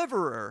the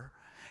deliverer.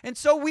 And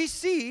so we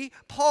see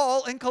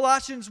Paul in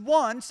Colossians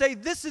 1 say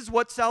this is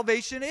what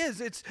salvation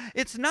is.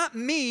 It's not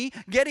me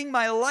getting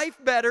my life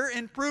better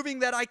and proving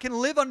that I can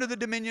live under the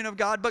dominion of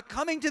God, but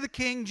coming to the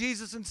King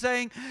Jesus and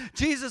saying,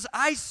 Jesus,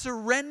 I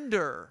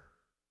surrender.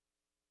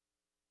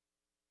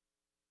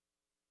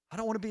 I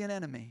don't want to be an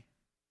enemy.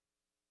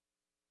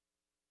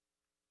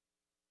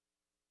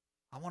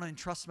 I want to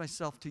entrust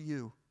myself to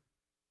you.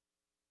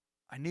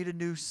 I need a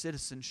new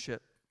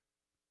citizenship.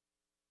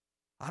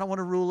 I don't want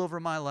to rule over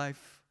my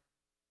life.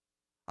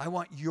 I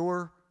want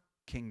your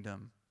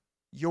kingdom,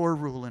 your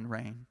rule and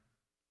reign.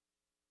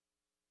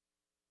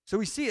 So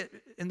we see it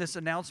in this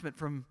announcement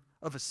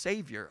of a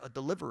Savior, a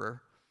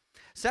deliverer.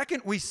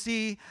 Second, we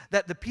see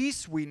that the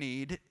peace we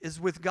need is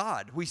with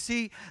God. We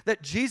see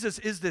that Jesus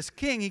is this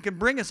king. He can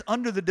bring us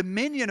under the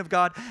dominion of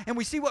God. And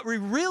we see what we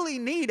really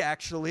need,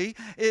 actually,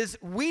 is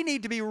we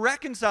need to be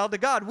reconciled to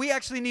God. We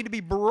actually need to be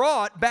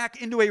brought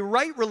back into a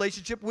right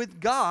relationship with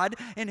God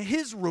and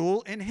his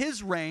rule and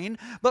his reign.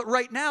 But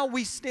right now,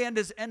 we stand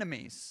as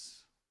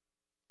enemies.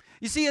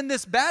 You see, in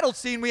this battle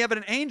scene, we have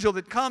an angel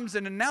that comes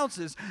and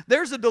announces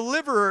there's a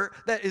deliverer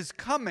that is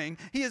coming.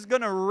 He is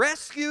going to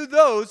rescue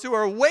those who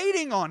are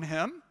waiting on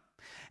him,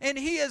 and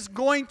he is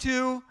going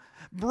to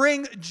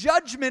bring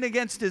judgment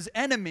against his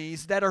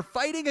enemies that are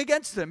fighting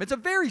against him. It's a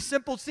very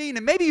simple scene,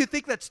 and maybe you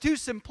think that's too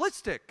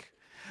simplistic.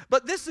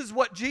 But this is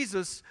what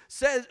Jesus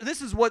says.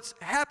 This is what's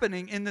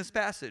happening in this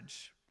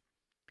passage.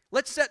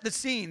 Let's set the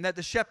scene that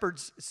the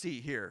shepherds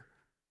see here.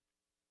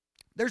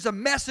 There's a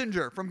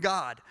messenger from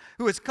God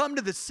who has come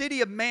to the city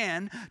of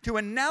man to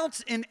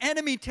announce in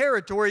enemy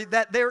territory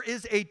that there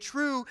is a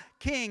true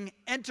king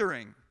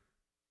entering.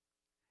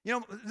 You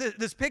know,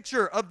 this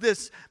picture of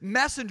this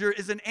messenger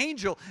is an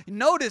angel.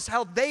 Notice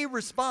how they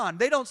respond.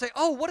 They don't say,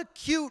 "Oh, what a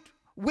cute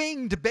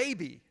winged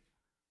baby."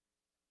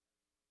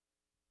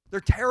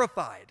 They're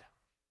terrified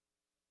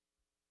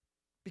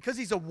because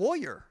he's a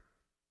warrior.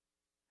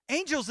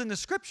 Angels in the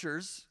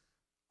scriptures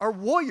are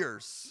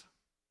warriors.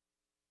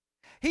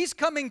 He's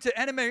coming to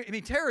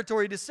enemy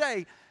territory to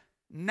say,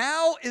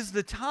 now is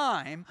the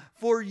time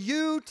for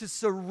you to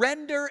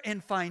surrender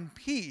and find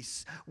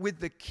peace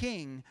with the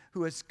king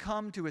who has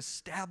come to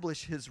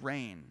establish his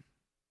reign.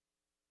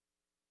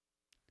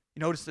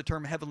 You notice the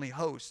term heavenly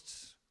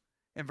hosts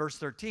in verse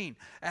 13.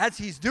 As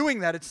he's doing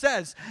that, it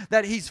says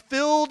that he's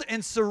filled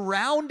and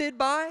surrounded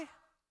by.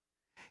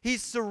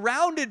 He's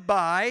surrounded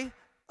by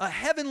a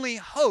heavenly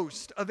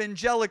host of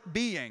angelic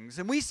beings.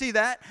 And we see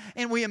that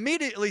and we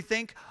immediately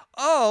think,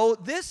 oh,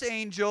 this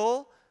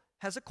angel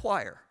has a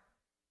choir.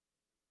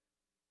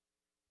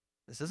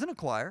 This isn't a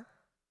choir.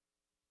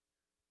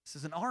 This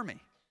is an army.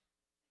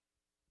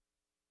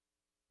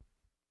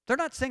 They're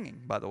not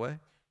singing, by the way.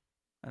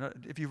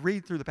 If you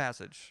read through the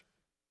passage,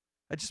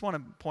 I just want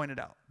to point it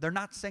out. They're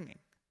not singing.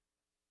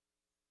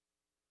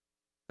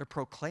 They're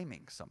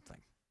proclaiming something.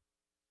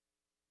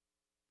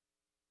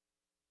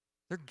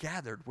 They're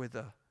gathered with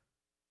a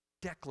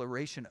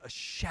declaration, a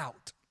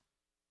shout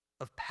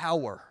of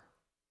power,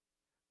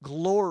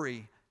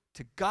 glory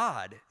to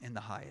God in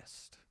the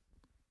highest.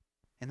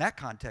 In that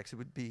context, it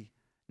would be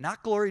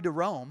not glory to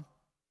Rome,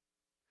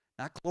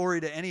 not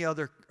glory to any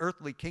other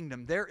earthly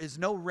kingdom. There is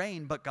no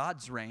reign but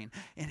God's reign,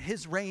 and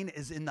his reign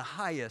is in the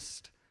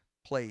highest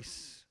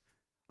place,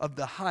 of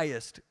the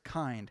highest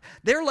kind.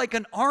 They're like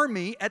an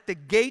army at the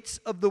gates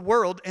of the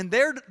world, and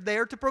they're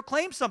there to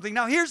proclaim something.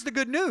 Now, here's the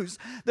good news.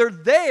 They're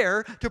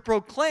there to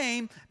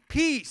proclaim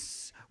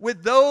peace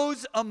with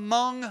those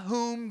among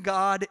whom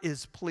God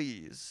is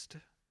pleased.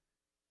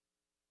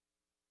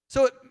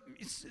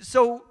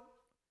 So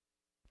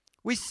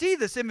we see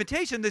this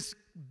invitation, this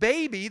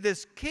baby,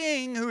 this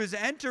king who is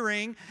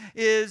entering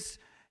is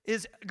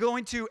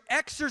going to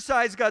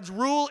exercise God's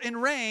rule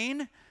and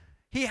reign.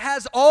 He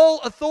has all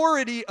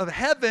authority of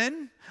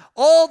heaven,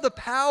 all the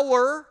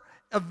power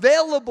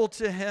available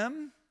to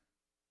him.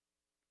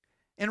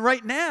 And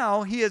right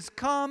now, he has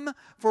come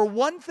for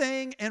one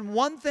thing and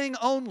one thing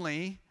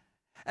only,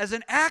 as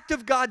an act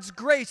of God's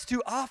grace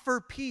to offer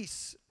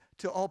peace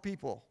to all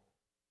people.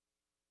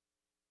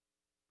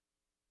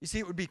 You see,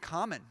 it would be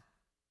common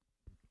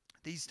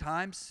these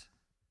times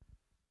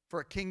for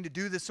a king to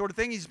do this sort of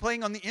thing. He's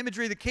playing on the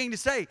imagery of the king to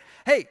say,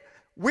 hey,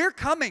 we're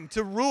coming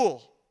to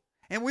rule,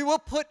 and we will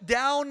put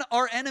down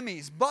our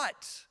enemies.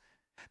 But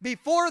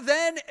before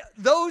then,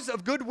 those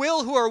of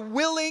goodwill who are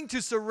willing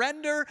to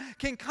surrender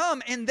can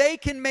come, and they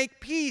can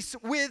make peace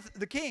with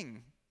the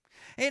king.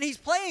 And he's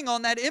playing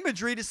on that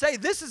imagery to say,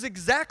 this is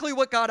exactly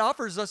what God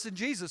offers us in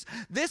Jesus.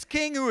 This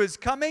king who is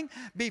coming,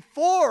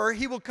 before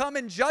he will come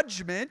in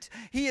judgment,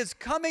 he is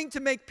coming to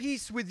make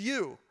peace with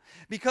you.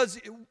 Because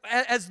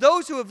as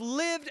those who have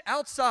lived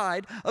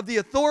outside of the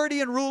authority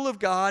and rule of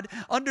God,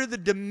 under the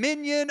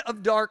dominion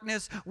of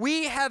darkness,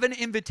 we have an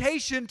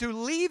invitation to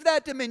leave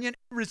that dominion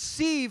and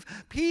receive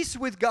peace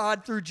with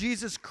God through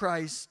Jesus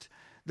Christ,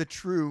 the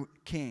true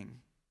King.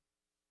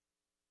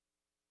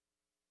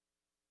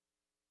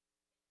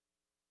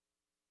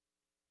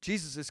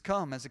 Jesus has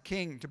come as a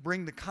king to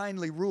bring the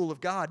kindly rule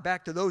of God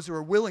back to those who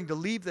are willing to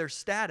leave their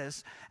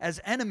status as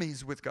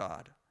enemies with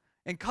God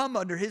and come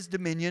under his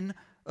dominion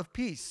of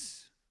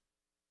peace.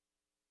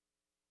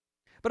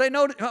 But I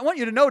want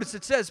you to notice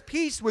it says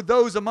peace with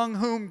those among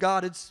whom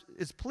God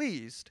is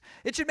pleased.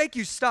 It should make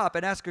you stop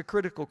and ask a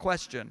critical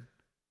question.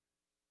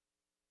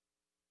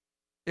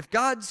 If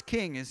God's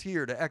king is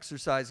here to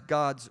exercise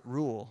God's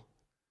rule,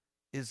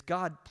 is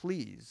God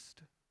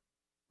pleased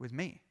with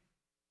me?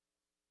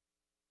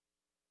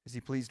 Is he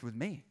pleased with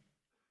me?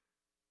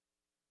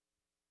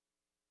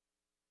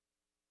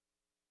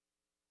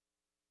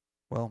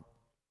 Well,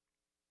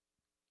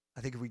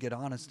 I think if we get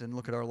honest and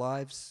look at our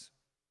lives,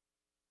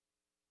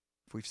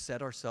 if we've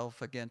set ourselves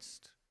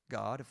against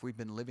God, if we've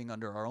been living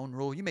under our own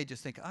rule, you may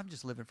just think, I'm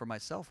just living for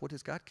myself. What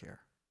does God care?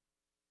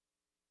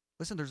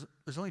 Listen,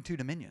 there's only two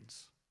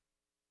dominions.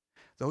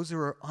 Those who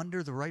are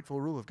under the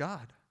rightful rule of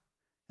God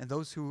and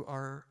those who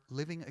are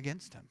living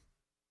against him.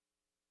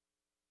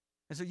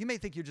 And so you may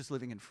think you're just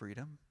living in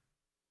freedom,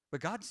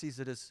 but God sees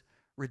it as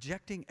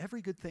rejecting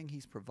every good thing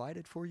he's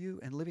provided for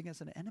you and living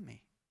as an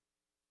enemy.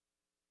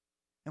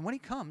 And when he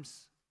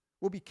comes,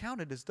 we'll be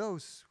counted as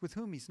those with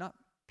whom he's not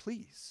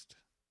pleased.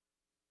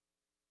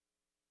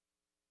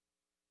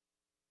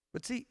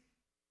 But see,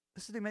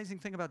 this is the amazing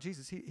thing about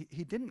Jesus.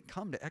 He didn't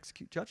come to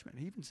execute judgment.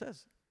 He even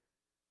says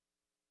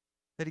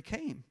that he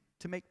came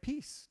to make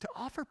peace, to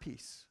offer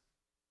peace.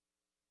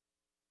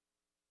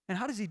 And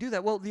how does he do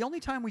that? Well, the only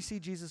time we see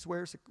Jesus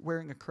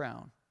wearing a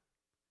crown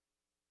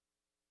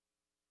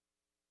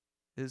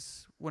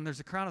is when there's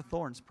a crown of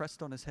thorns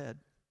pressed on his head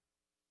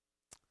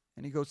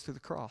and he goes to the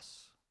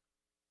cross.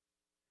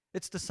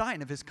 It's the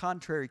sign of his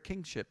contrary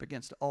kingship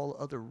against all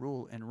other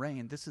rule and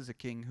reign. This is a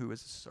king who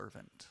is a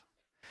servant.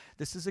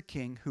 This is a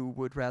king who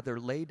would rather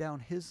lay down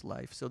his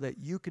life so that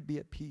you could be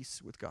at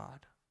peace with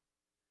God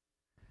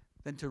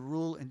than to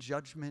rule in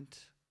judgment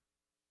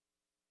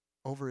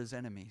over his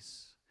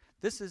enemies.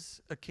 This is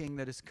a king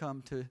that has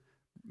come to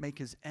make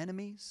his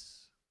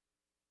enemies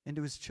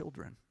into his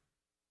children,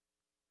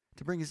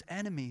 to bring his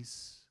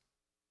enemies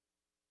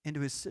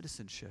into his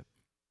citizenship.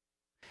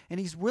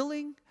 And he's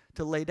willing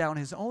to lay down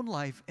his own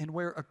life and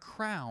wear a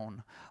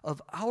crown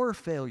of our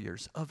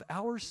failures, of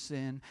our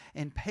sin,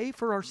 and pay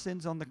for our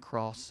sins on the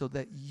cross so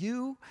that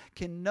you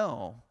can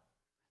know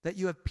that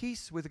you have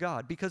peace with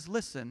God. Because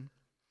listen,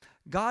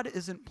 God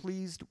isn't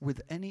pleased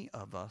with any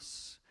of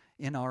us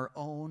in our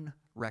own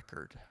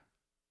record.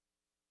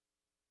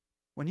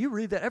 When you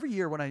read that, every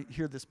year when I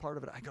hear this part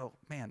of it, I go,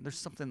 man, there's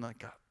something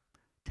like a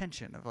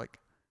tension of like,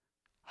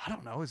 I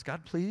don't know, is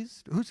God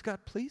pleased? Who's God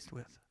pleased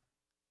with?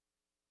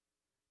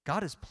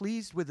 God is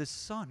pleased with his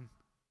Son,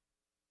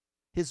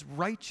 his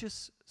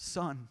righteous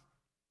Son,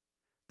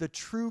 the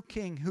true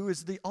King who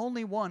is the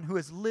only one who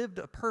has lived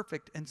a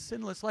perfect and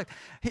sinless life.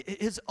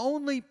 His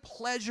only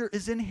pleasure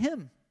is in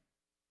him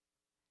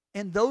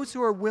and those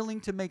who are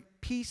willing to make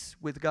peace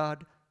with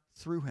God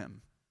through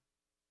him.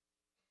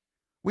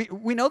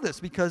 We know this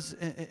because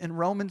in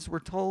Romans we're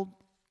told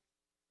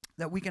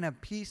that we can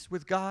have peace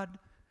with God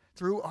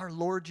through our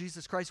Lord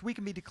Jesus Christ. We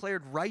can be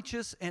declared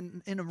righteous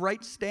and in a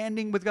right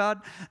standing with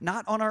God,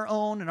 not on our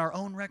own and our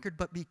own record,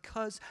 but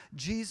because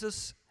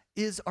Jesus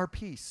is our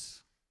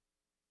peace.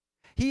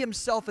 He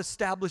himself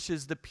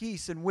establishes the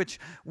peace in which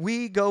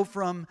we go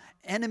from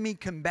enemy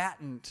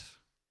combatant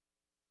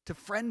to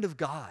friend of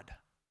God.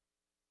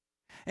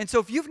 And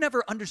so if you've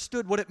never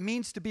understood what it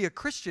means to be a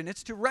Christian,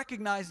 it's to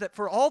recognize that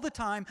for all the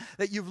time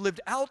that you've lived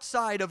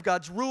outside of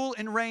God's rule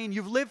and reign,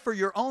 you've lived for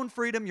your own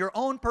freedom, your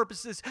own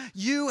purposes,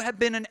 you have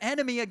been an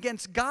enemy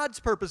against God's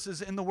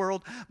purposes in the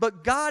world.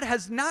 But God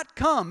has not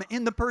come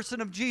in the person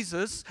of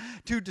Jesus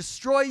to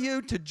destroy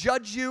you, to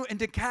judge you, and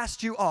to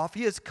cast you off.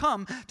 He has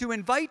come to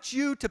invite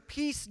you to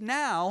peace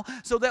now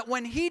so that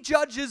when he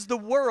judges the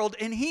world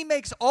and he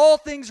makes all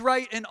things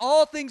right and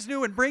all things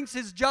new and brings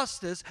his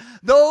justice,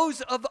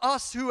 those of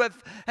us who have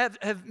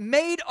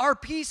made our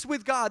peace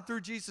with God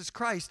through Jesus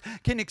Christ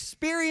can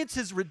experience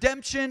his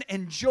redemption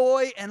and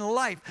joy and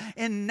life.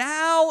 And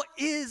now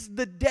is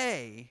the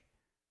day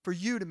for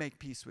you to make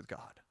peace with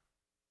God.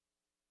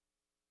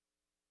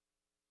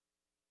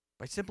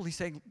 By simply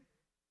saying,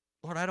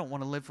 Lord, I don't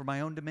want to live for my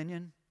own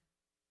dominion,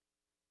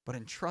 but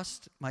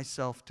entrust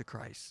myself to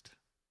Christ.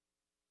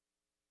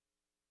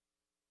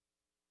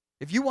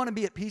 If you want to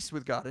be at peace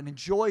with God and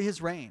enjoy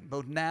his reign,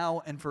 both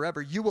now and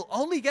forever, you will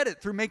only get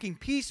it through making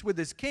peace with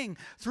his King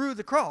through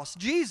the cross.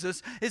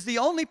 Jesus is the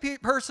only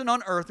person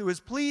on earth who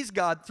has pleased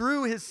God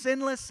through his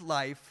sinless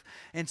life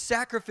and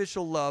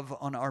sacrificial love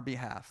on our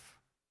behalf.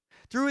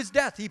 Through his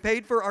death, he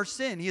paid for our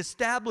sin. He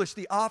established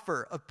the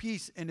offer of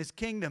peace in his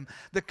kingdom.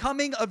 The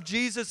coming of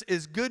Jesus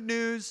is good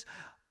news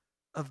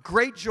of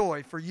great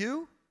joy for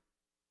you,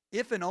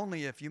 if and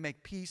only if you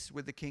make peace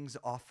with the King's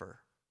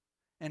offer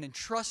and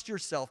entrust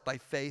yourself by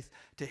faith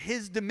to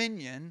his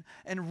dominion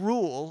and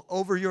rule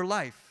over your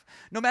life.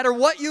 No matter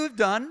what you have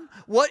done,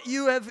 what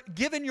you have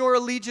given your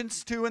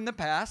allegiance to in the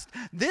past,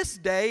 this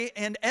day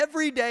and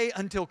every day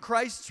until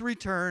Christ's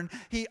return,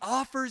 he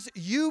offers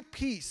you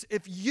peace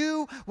if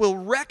you will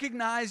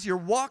recognize you're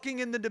walking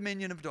in the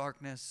dominion of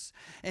darkness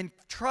and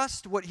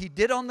trust what he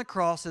did on the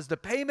cross as the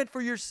payment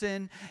for your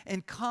sin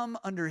and come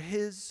under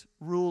his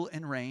rule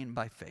and reign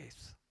by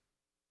faith.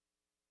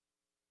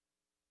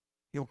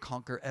 He'll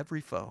conquer every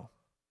foe.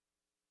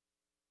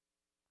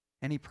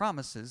 And he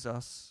promises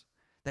us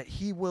that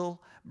he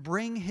will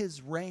bring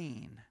his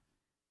reign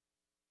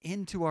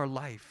into our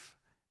life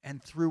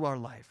and through our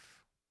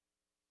life.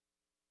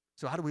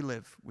 So how do we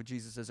live with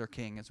Jesus as our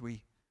King as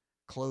we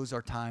close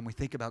our time? We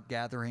think about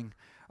gathering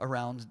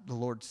around the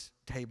Lord's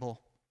table.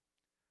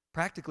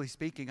 Practically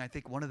speaking, I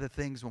think one of the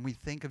things when we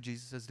think of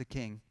Jesus as the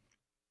King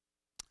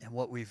and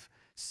what we've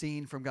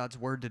seen from God's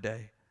word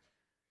today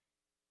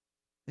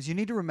is you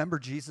need to remember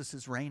Jesus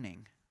is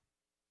reigning.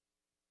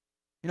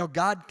 You know,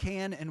 God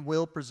can and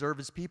will preserve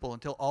his people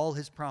until all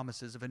his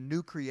promises of a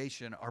new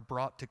creation are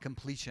brought to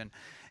completion.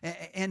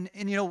 And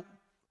you know,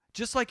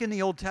 just like in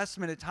the Old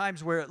Testament at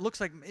times where it looks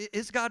like,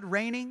 is God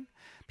reigning?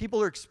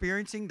 People are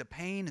experiencing the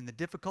pain and the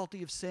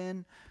difficulty of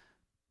sin,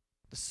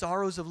 the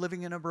sorrows of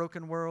living in a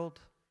broken world.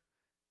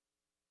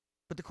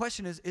 But the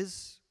question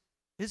is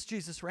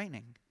Jesus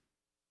reigning?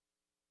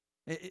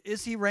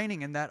 Is he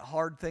reigning in that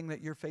hard thing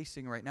that you're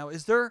facing right now?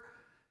 Is there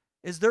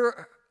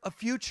a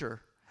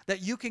future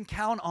that you can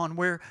count on,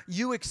 where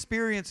you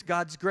experience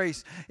God's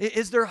grace?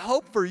 Is there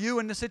hope for you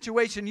in the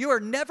situation? You are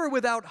never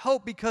without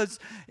hope, because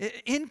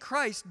in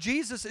Christ,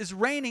 Jesus is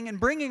reigning and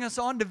bringing us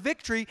on to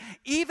victory,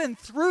 even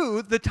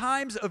through the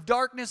times of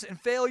darkness and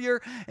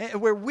failure,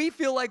 where we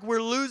feel like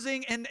we're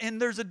losing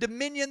and there's a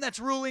dominion that's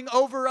ruling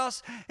over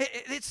us.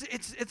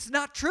 It's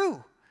not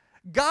true.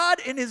 God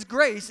in His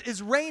grace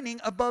is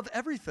reigning above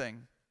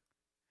everything.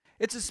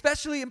 It's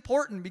especially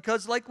important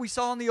because, like we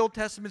saw in the Old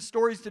Testament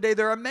stories today,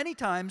 there are many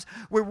times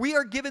where we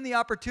are given the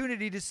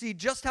opportunity to see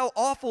just how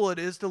awful it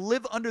is to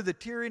live under the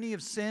tyranny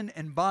of sin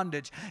and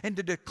bondage, and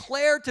to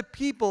declare to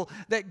people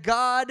that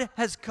God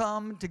has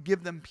come to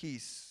give them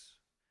peace.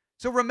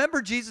 So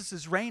remember, Jesus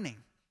is reigning.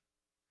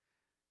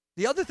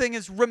 The other thing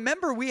is,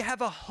 remember, we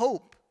have a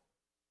hope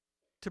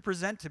to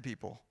present to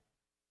people.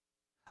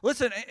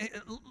 Listen,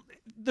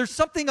 there's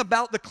something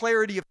about the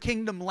clarity of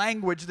kingdom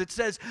language that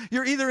says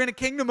you're either in a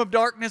kingdom of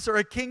darkness or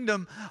a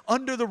kingdom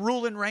under the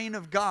rule and reign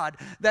of God.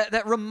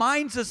 That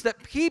reminds us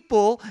that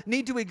people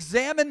need to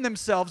examine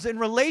themselves in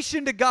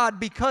relation to God,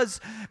 because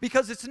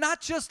it's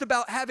not just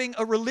about having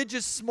a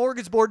religious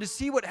smorgasbord to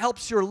see what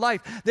helps your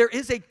life. There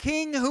is a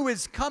king who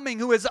is coming,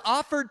 who has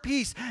offered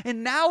peace,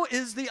 and now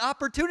is the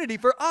opportunity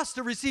for us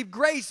to receive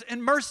grace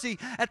and mercy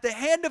at the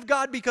hand of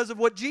God because of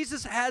what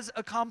Jesus has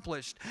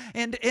accomplished.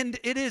 And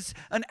it is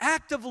an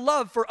act of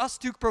love for us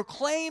to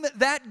proclaim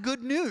that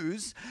good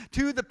news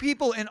to the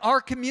people in our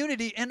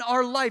community, in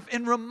our life,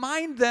 and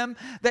remind them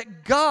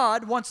that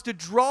God wants to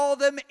draw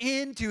them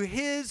into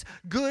His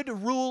good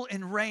rule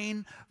and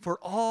reign for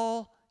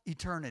all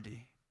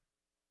eternity,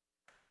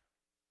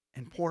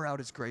 and pour out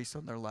His grace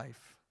on their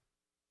life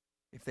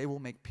if they will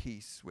make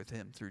peace with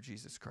Him through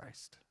Jesus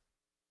Christ.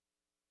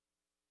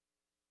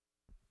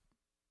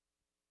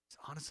 It's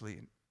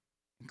honestly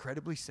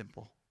incredibly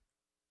simple.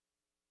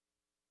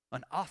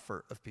 An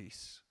offer of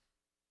peace.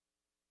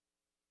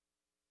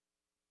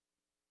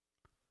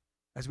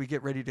 As we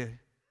get ready to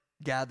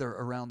gather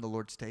around the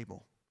Lord's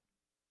table,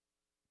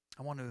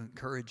 I want to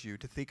encourage you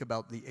to think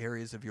about the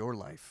areas of your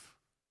life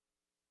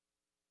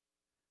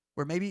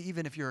where maybe,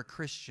 even if you're a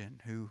Christian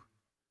who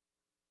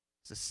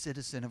is a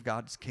citizen of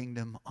God's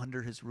kingdom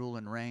under His rule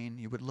and reign,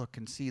 you would look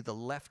and see the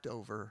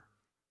leftover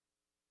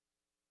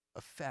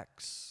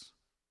effects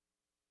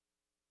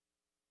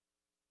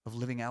of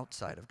living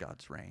outside of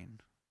God's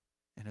reign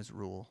and His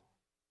rule,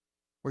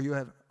 where you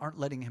aren't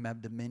letting Him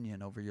have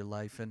dominion over your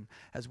life. And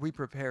as we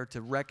prepare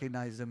to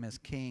recognize Him as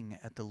King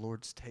at the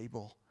Lord's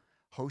table,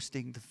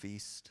 hosting the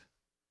feast,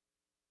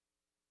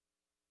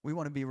 we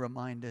want to be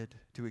reminded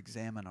to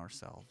examine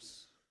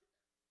ourselves,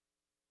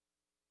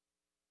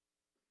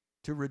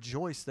 to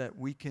rejoice that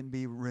we can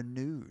be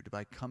renewed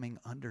by coming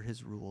under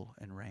His rule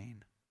and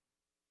reign.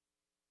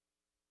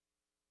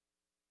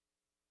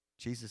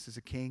 Jesus is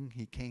a king.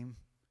 He came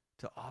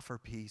to offer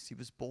peace. He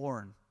was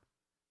born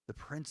the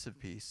Prince of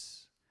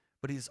Peace,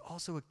 but He is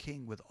also a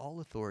king with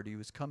all authority, who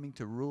is coming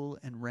to rule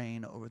and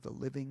reign over the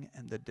living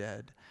and the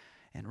dead.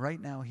 And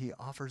right now He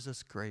offers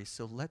us grace.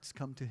 So let's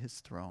come to His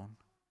throne,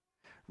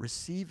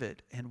 receive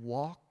it, and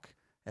walk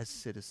as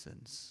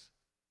citizens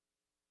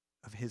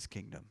of His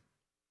kingdom.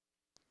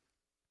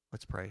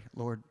 Let's pray.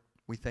 Lord,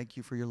 we thank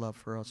You for Your love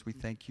for us. We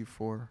thank You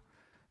for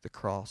the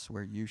cross,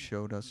 where You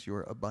showed us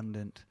Your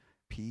abundant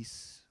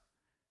peace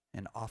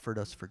and offered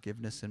us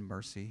forgiveness and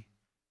mercy.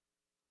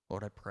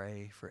 Lord, I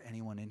pray for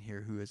anyone in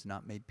here who has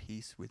not made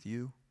peace with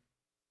You,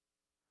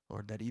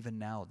 Lord, that even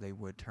now they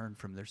would turn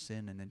from their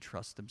sin and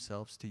entrust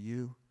themselves to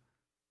You.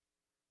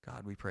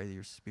 God, we pray that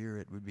Your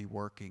Spirit would be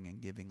working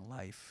and giving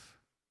life.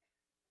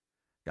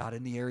 God,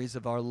 in the areas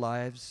of our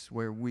lives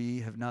where we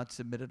have not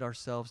submitted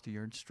ourselves to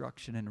Your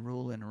instruction and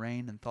rule and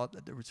reign and thought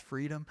that there was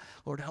freedom,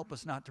 Lord, help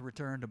us not to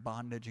return to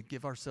bondage and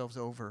give ourselves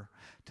over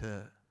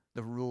to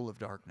the rule of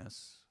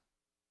darkness.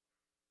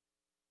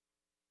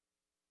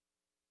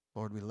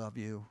 Lord, we love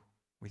You.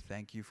 We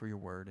thank You for Your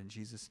word. In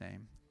Jesus'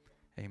 name,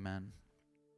 amen.